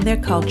people and their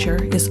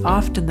culture is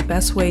often the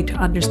best way to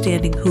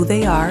understanding who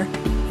they are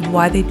and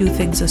why they do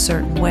things a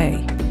certain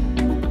way.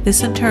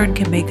 This in turn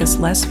can make us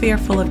less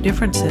fearful of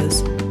differences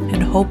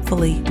and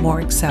hopefully more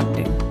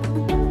accepting.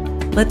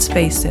 Let's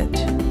face it,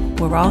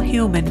 we're all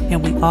human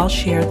and we all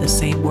share the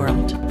same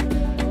world.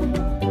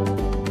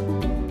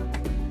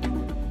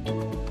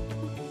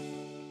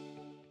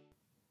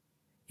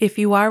 If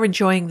you are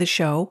enjoying the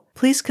show,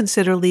 please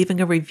consider leaving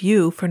a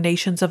review for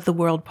Nations of the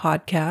World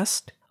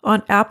podcast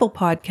on Apple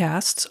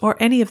Podcasts or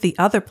any of the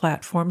other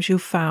platforms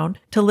you've found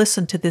to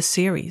listen to this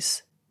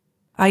series.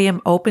 I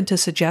am open to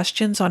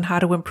suggestions on how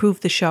to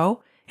improve the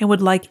show and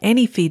would like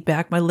any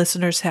feedback my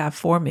listeners have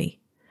for me.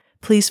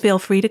 Please feel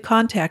free to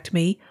contact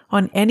me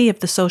on any of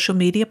the social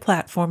media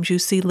platforms you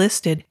see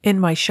listed in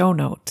my show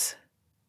notes.